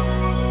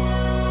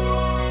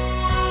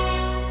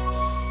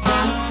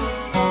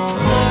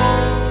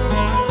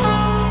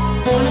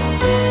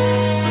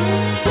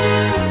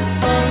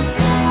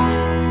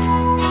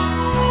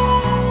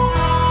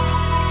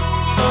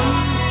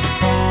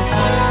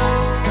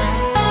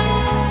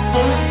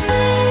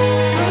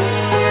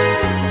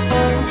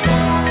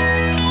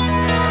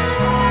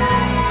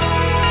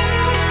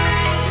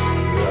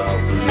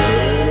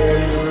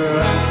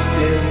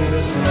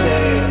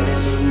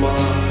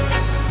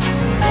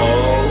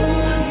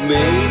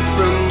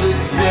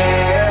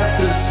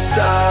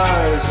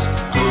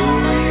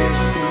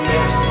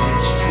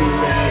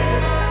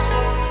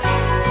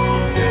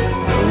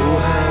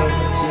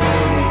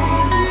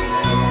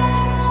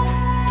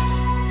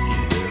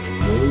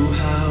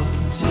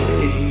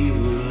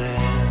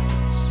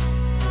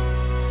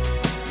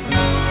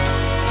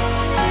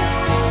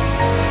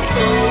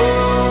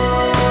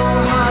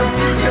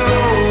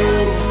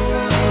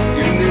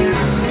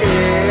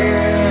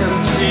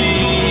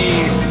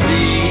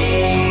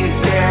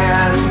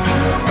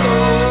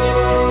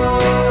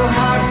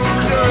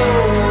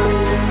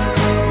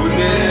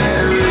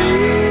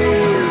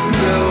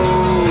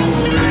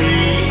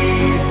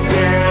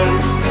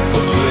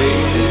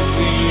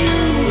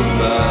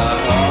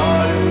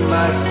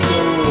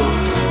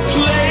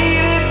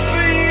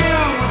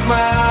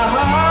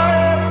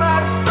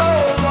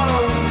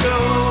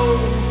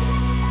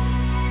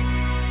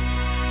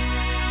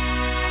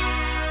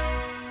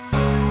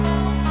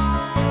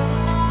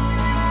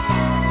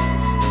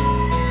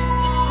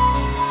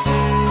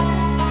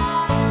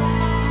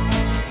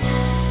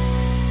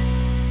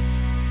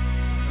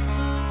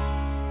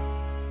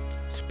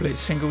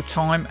 Single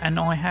time, and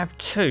I have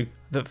two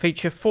that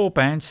feature four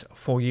bands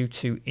for you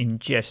to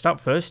ingest. Up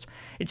first,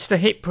 it's the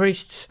Hit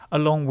Priests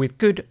along with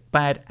Good,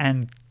 Bad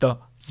and the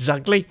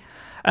Zugly.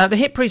 The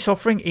Hit Priests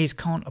offering is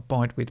Can't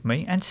Abide With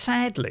Me, and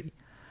sadly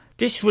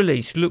this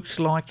release looks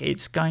like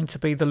it's going to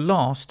be the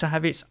last to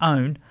have its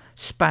own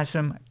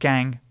Spasm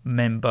Gang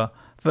member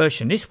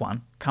version. This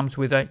one comes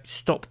with a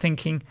Stop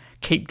Thinking,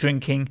 Keep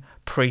Drinking,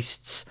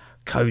 Priests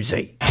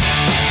Cozy.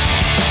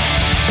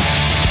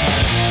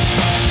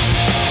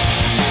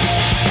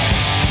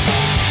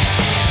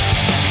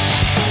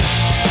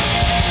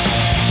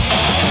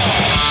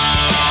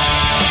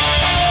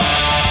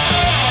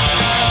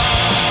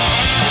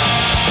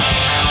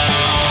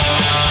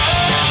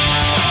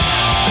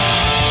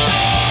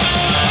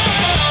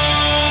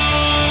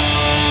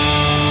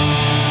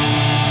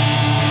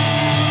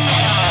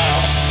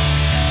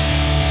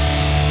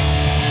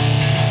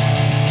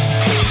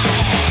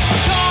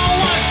 Don't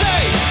wanna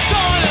say,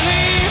 don't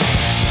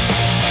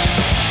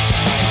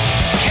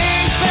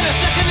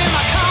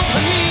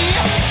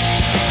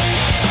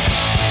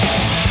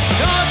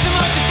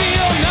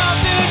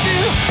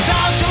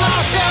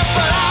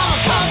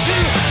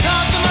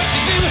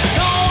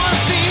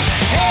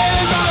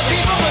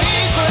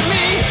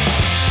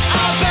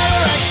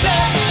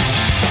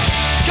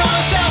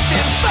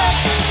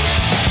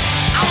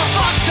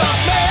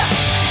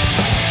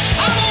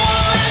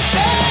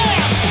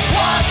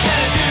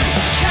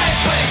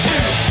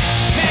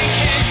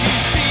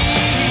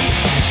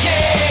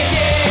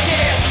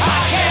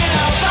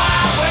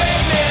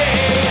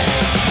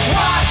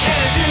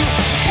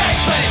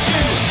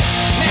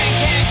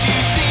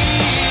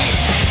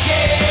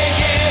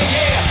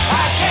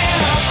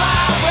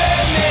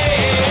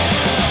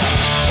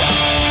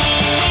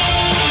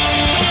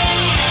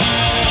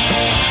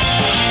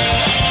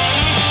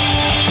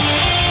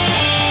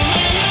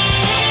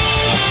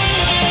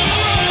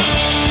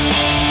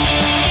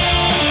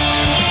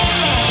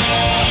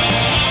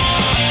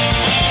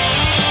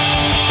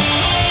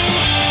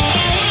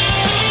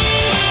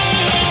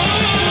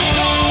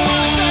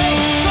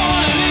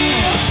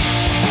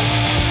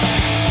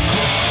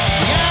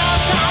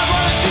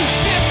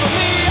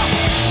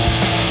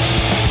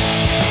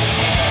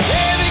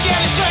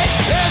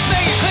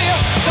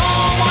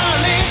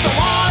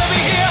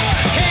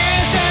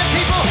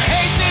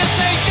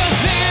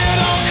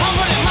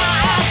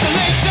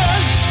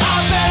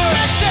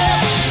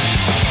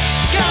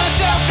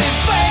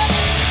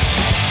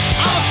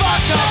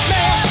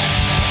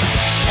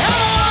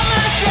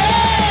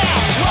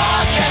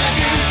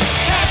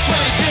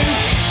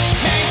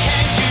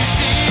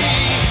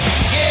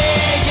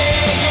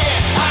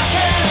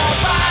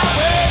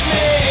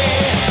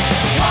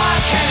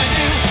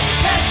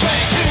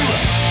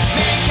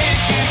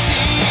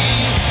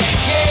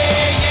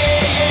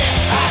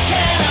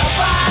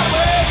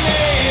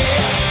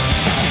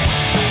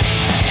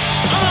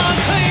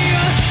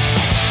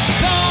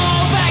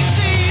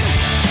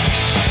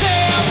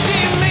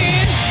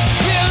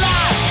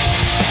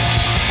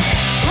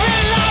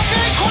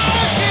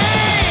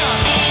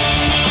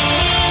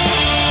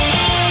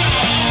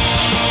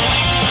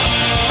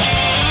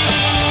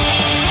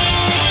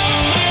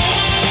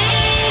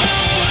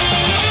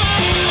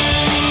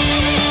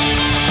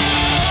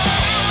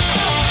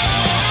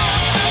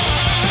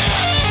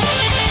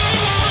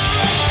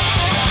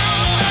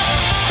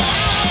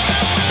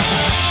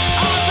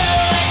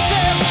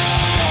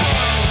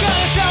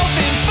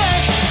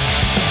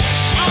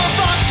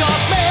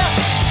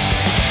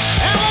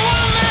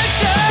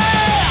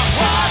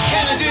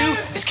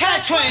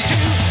 22.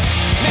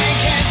 Man,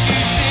 can't you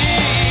see?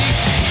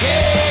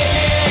 Yeah,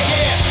 yeah,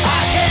 yeah.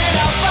 I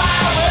cannot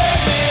fire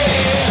with me.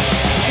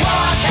 All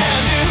I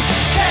can do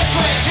is catch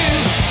 22.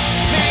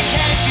 Man,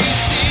 can't you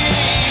see?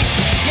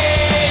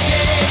 Yeah,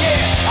 yeah,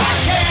 yeah. I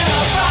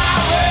cannot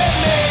fire with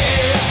me.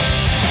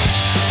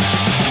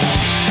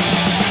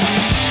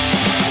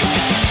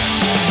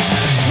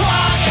 All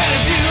I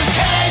can do is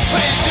catch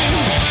 22.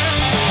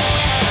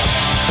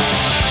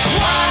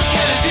 All I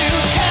can do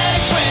is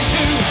catch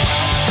 22.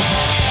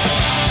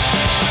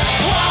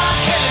 All I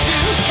can do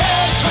is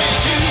catch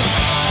 22.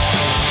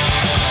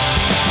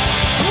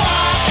 All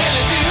I can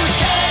do is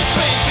catch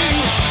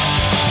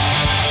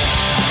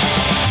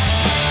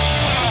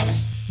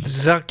 22.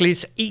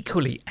 Zugley's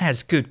equally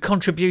as good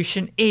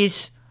contribution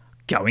is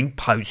Going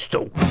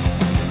Postal.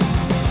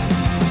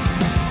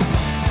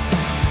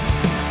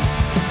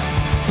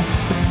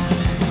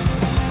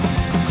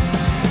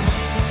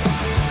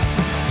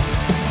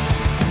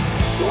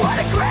 What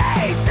a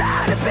great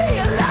time to be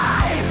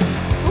alive.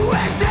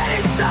 We're dead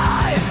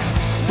inside,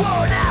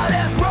 worn out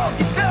and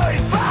broken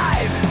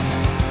 35.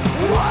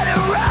 What a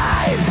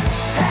ride.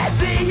 Had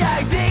the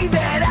idea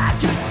that I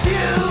could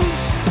choose.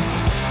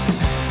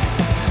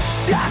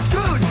 That's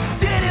good.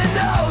 Didn't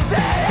know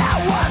that I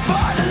was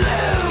born to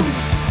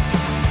lose.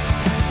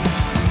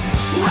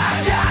 I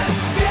got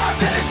skills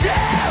in the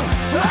shell.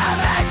 I'm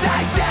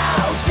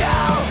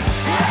anti-social,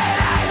 and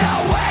I know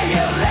where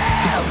you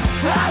live.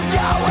 I'm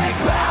going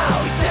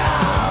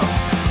postal.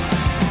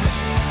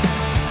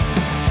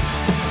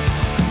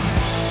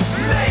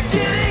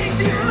 Making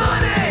easy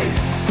money,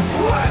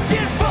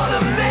 working for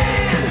the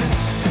man,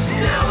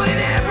 knowing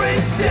every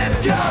zip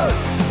code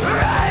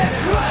right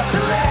across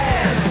the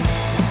land.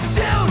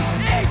 Soon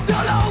it's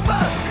all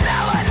over.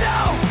 Now I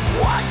know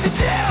what to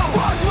do.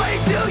 For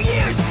 22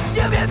 years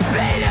you've been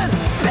beaten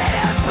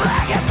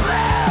black and blue.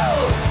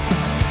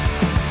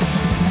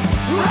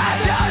 I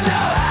don't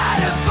know how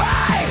to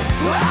fight.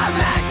 I'm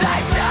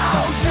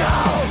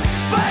anti-social,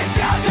 but it's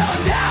gonna go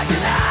down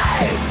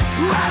tonight.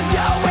 I'm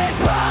going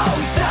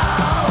postal.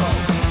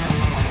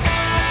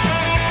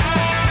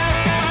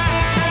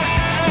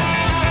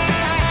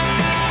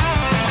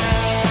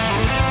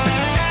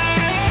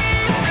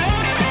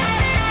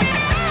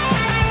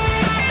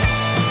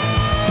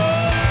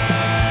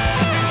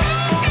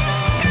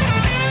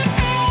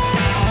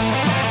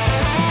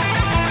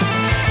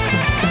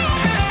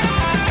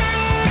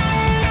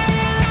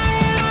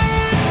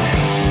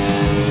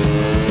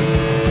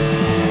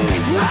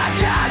 I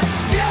got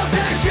skills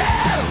in the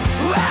shell.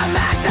 I'm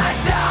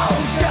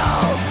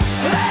anti-social,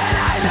 and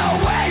I know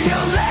where you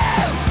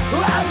live.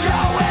 I'm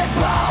going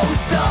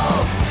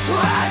postal.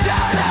 I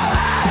don't know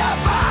how to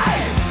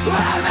fight.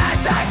 I'm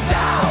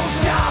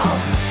anti-social,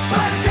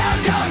 but still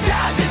go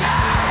down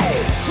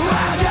tonight.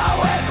 I'm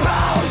going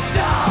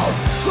postal.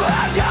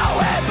 I'm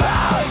going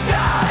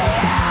postal.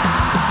 Yeah.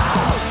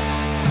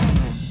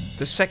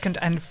 The second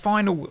and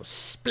final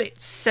split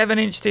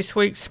 7-inch this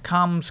week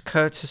comes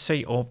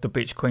courtesy of the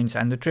Bitch Queens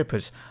and the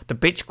Drippers. The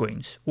Bitch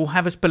Queens will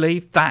have us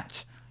believe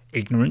that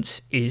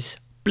ignorance is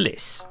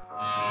bliss.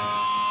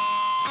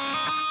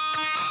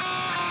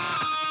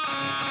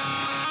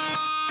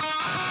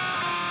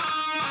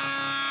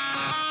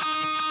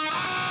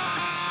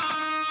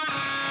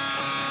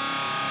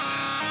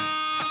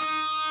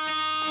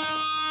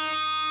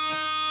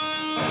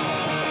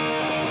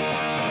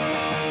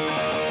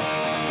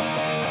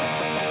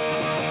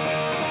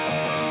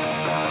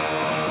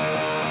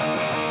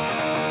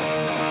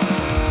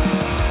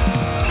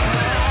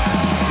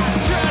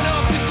 Turn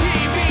off the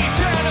TV,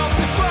 turn off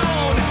the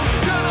phone,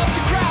 turn off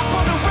the crap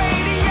on the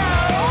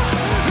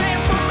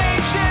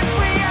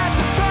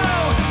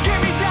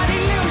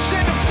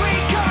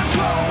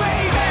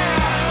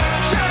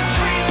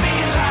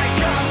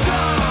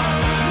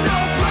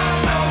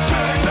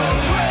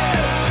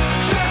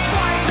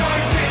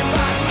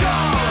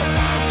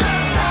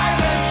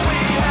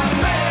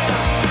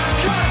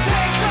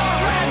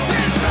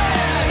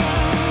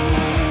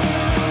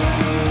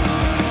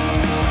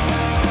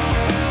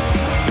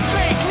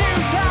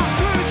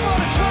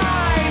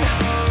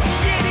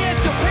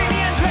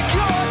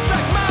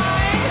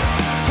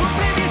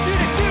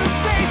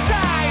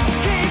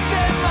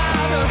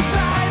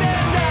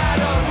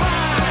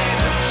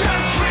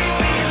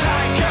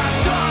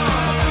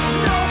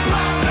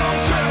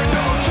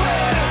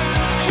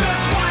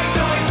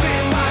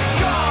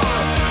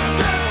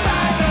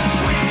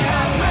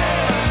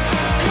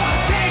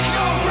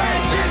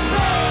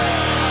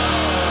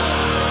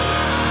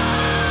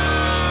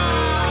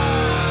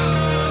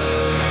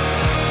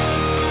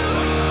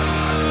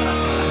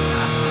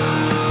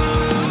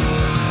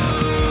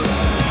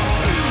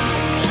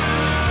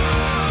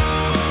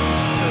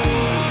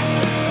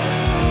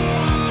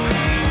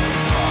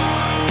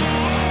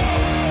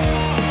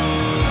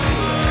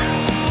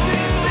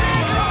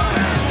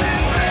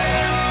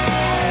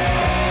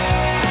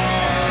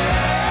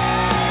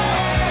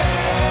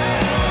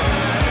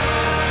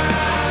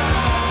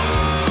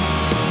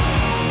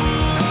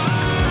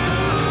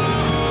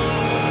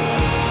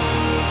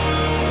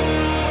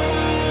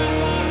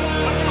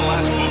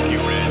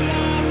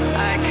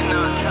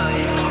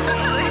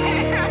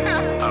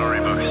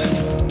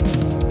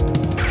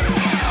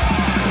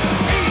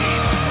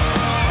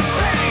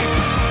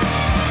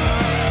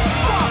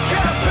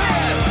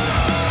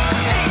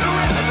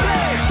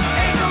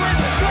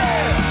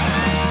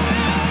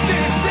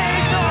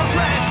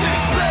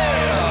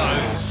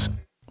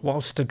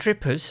whilst the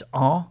Drippers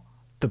are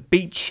the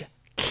Beach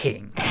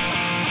King.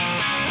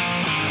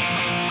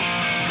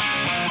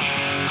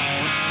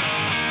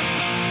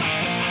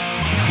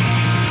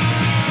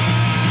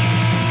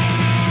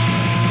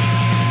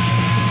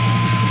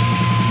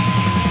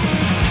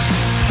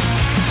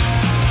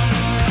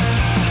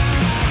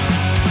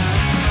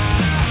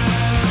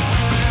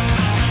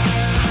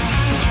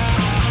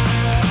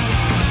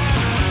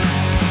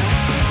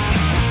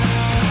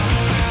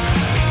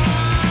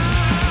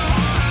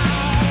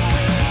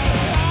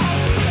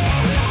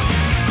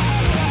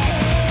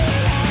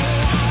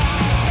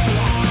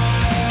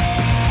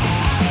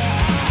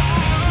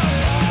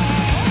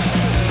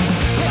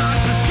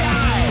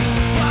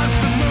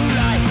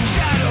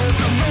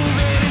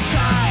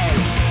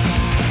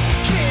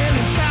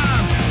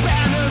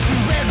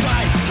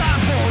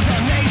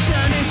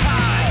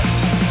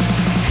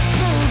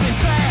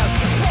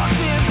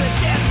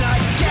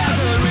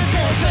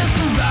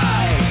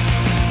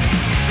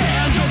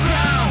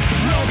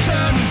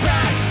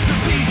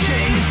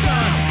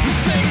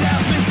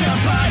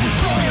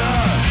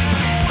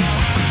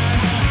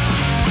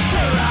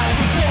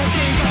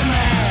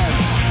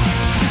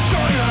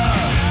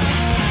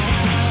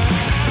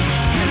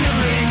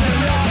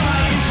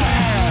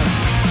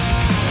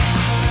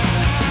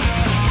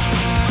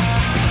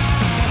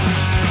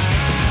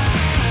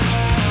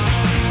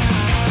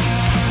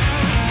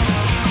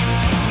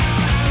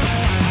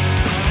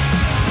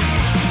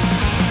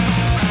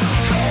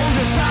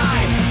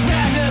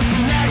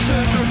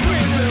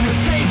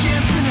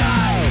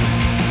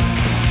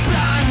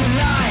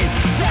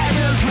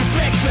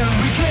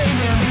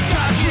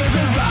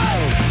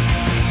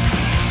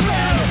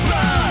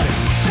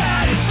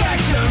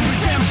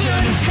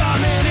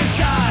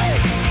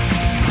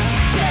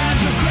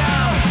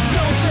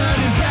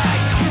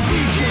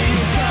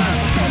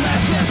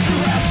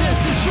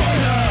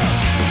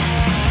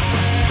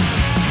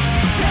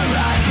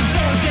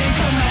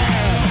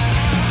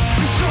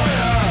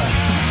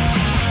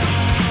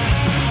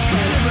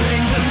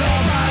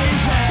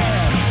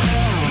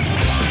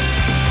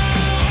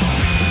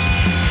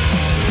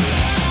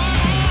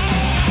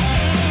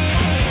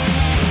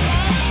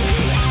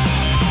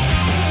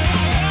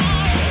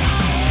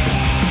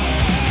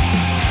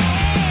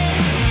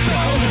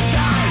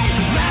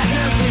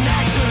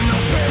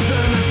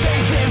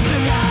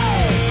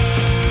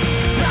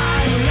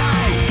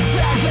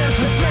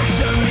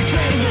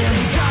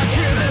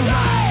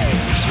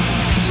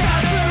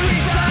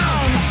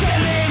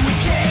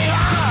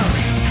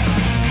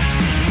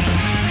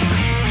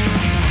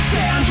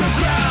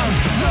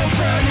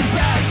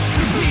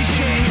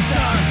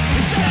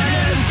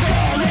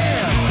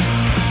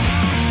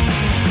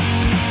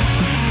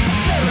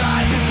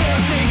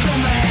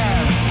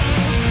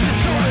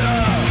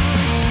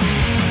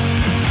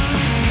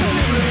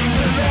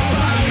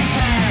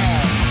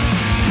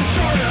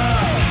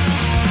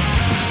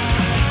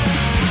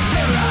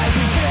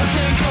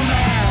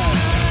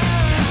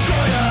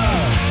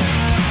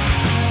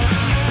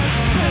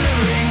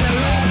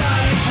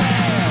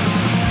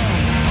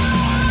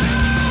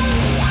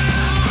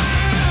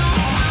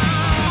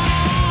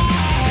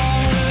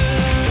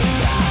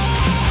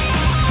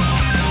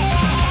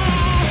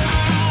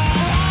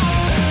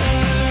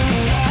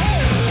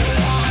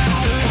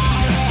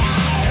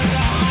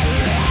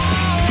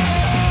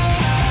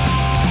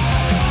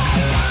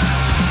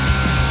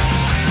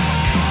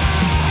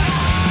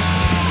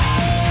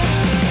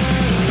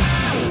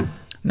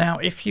 Now,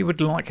 if you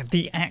would like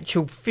the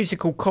actual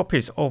physical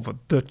copies of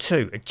the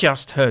two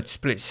just heard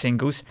split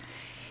singles,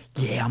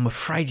 yeah, I'm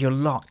afraid your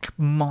luck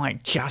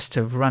might just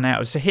have run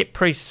out, as the hit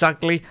Priest's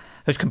Ugly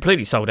has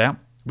completely sold out,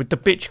 with the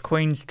Bitch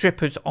Queen's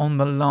Drippers on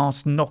the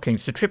last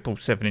knockings. The triple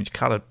 7-inch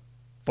coloured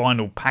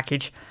vinyl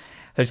package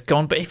has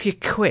gone, but if you're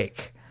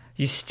quick,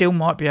 you still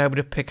might be able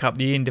to pick up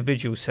the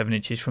individual 7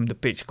 inches from the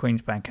Bitch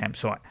Queen's Bandcamp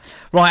site.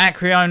 Right,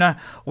 Acreona,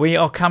 we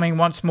are coming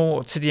once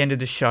more to the end of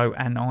the show,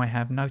 and I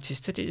have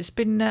noticed that it's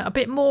been a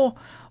bit more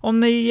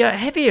on the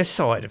heavier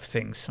side of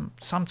things.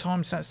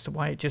 Sometimes that's the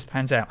way it just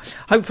pans out.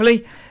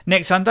 Hopefully,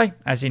 next Sunday,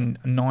 as in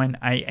 9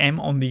 a.m.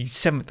 on the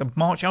 7th of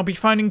March, I'll be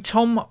phoning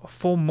Tom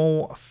for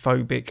more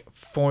Phobic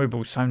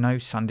Foibles, so no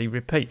Sunday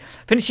repeat.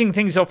 Finishing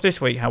things off this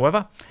week,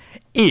 however,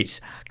 is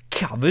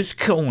Covers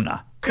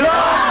Corner.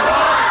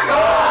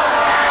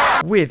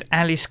 With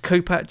Alice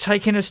Cooper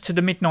taking us to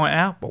the midnight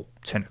hour, well,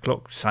 10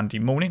 o'clock Sunday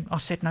morning. I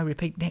said no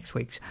repeat next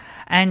week's.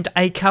 And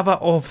a cover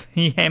of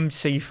the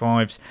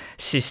MC5's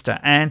Sister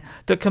Anne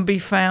that can be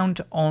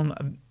found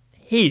on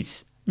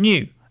his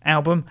new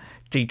album,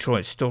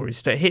 Detroit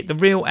Stories, that hit the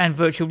real and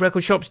virtual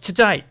record shops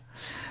today.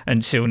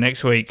 Until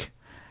next week,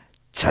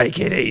 take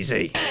it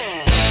easy.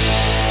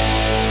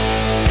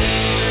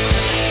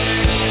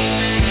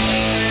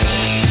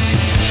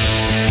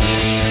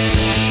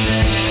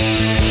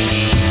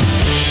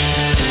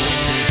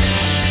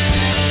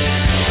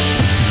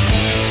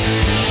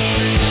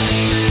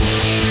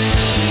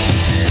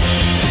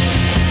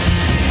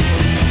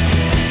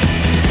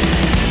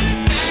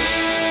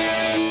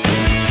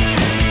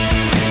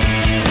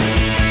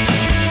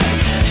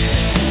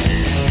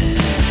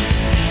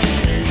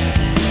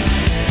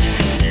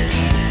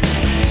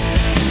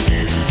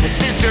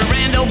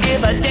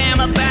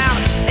 about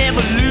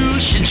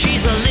evolution.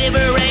 She's a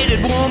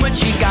liberated woman.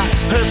 She got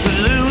her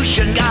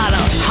solution. Got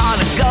a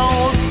heart of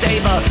gold.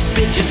 Save a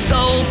bitch's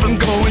soul from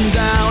going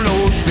down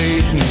old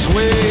Satan's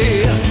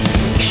way.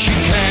 She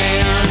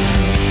can.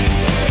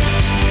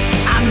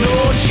 I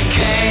know she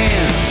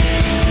can.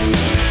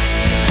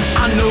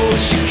 I know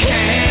she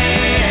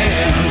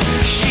can.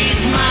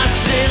 She's my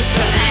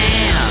sister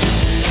Anne.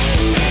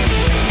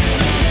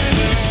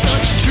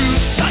 Such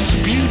truth, such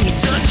beauty,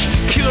 such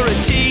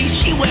purity.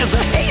 She wears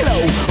a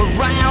halo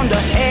around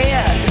her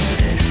head.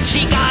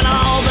 She got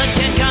all the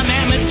 10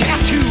 Commandments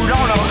tattooed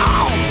on her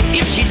arm.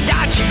 If she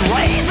died, she'd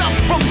raise up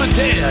from the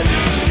dead.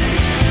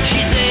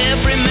 She's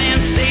every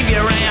man's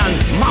savior and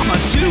mama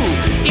too.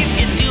 If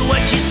you do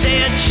what she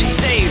said, she'd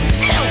save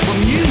hell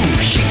from you.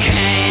 She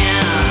can.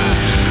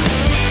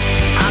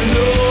 I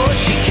know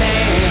she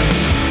can.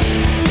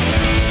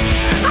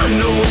 I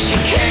know she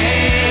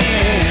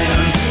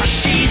can.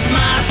 She's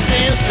my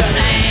sister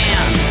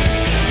Anne.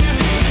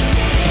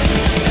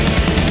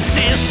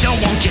 Sister,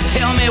 won't you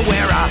tell me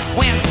where I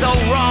went so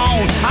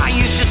wrong? I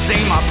used to say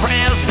my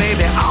prayers,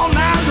 baby, all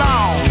night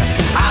long.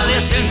 I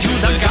listen to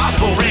the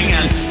gospel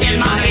ringing in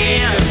my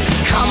ears.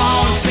 Come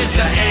on,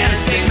 sister Anne,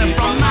 save me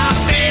from my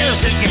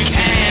fears if you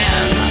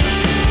can.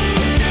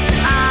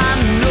 I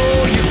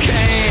know you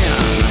can.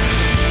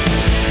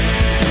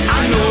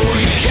 I know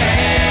you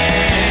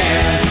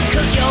can.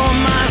 'Cause you're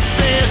my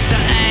sister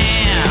Anne.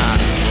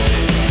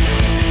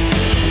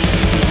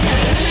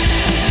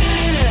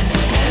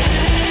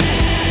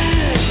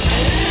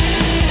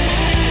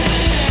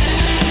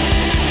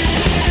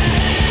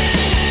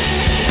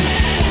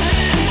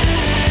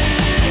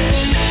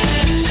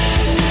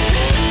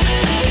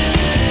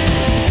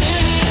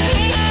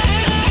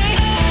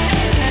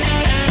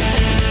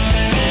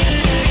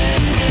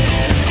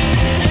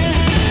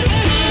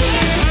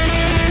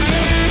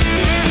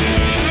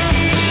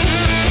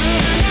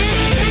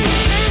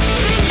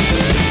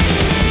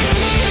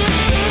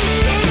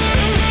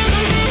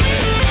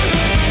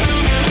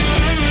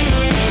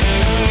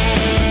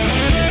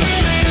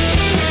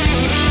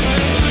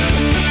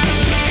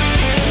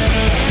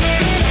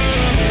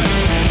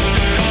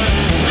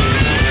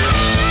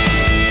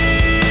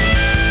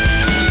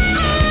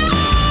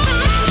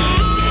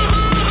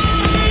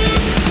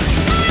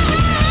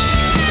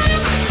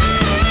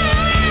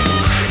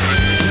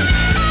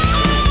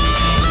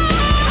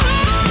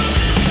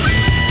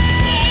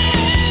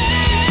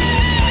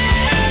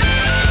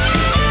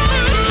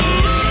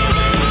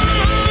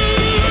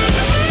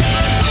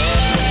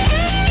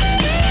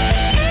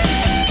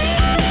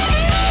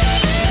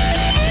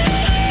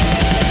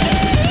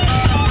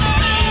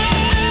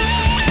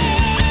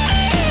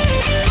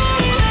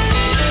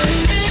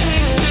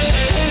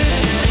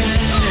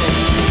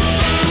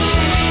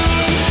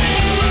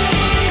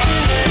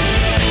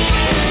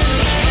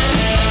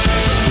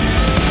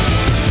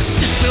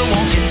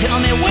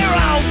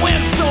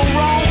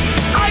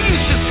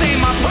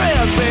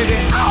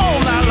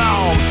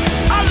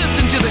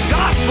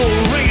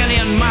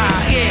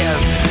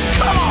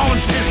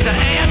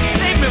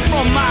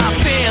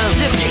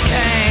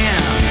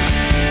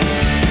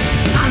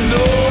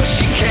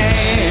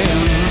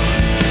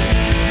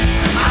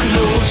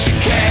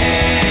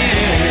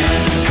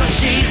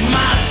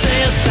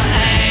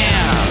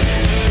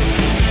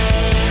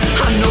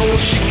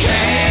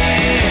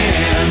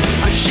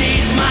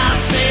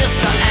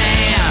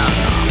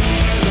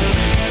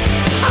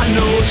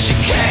 She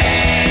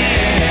can.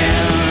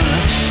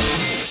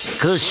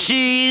 'Cause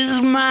she's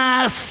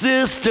my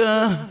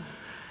sister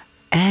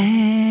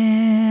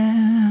Anne.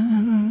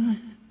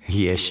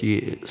 Yes, she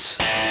is.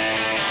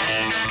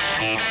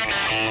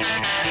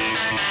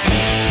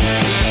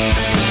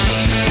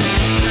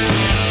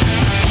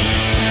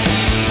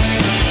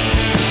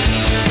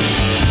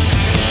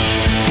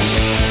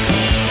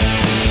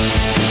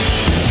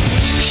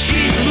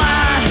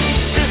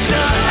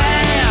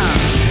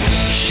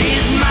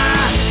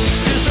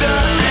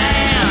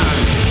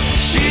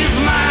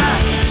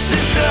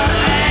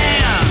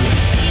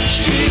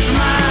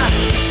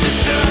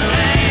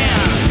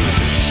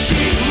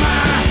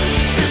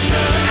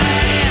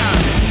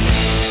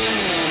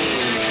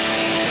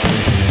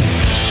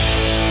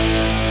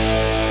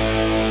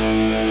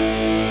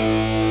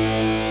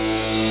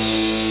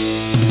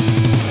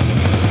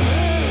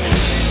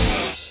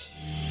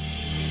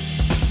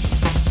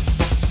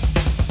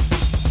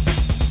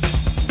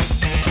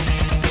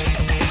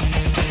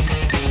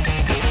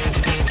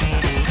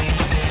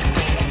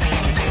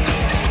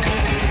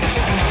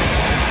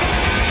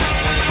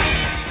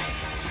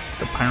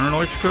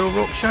 Paranoid Squirrel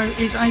Rock Show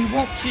is a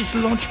Wops's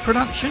Lodge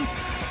production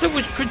that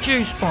was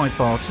produced by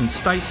Barton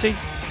Stacey,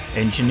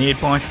 engineered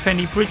by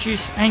Fenny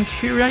Bridges and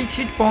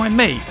curated by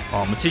me,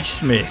 Armitage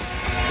Smith.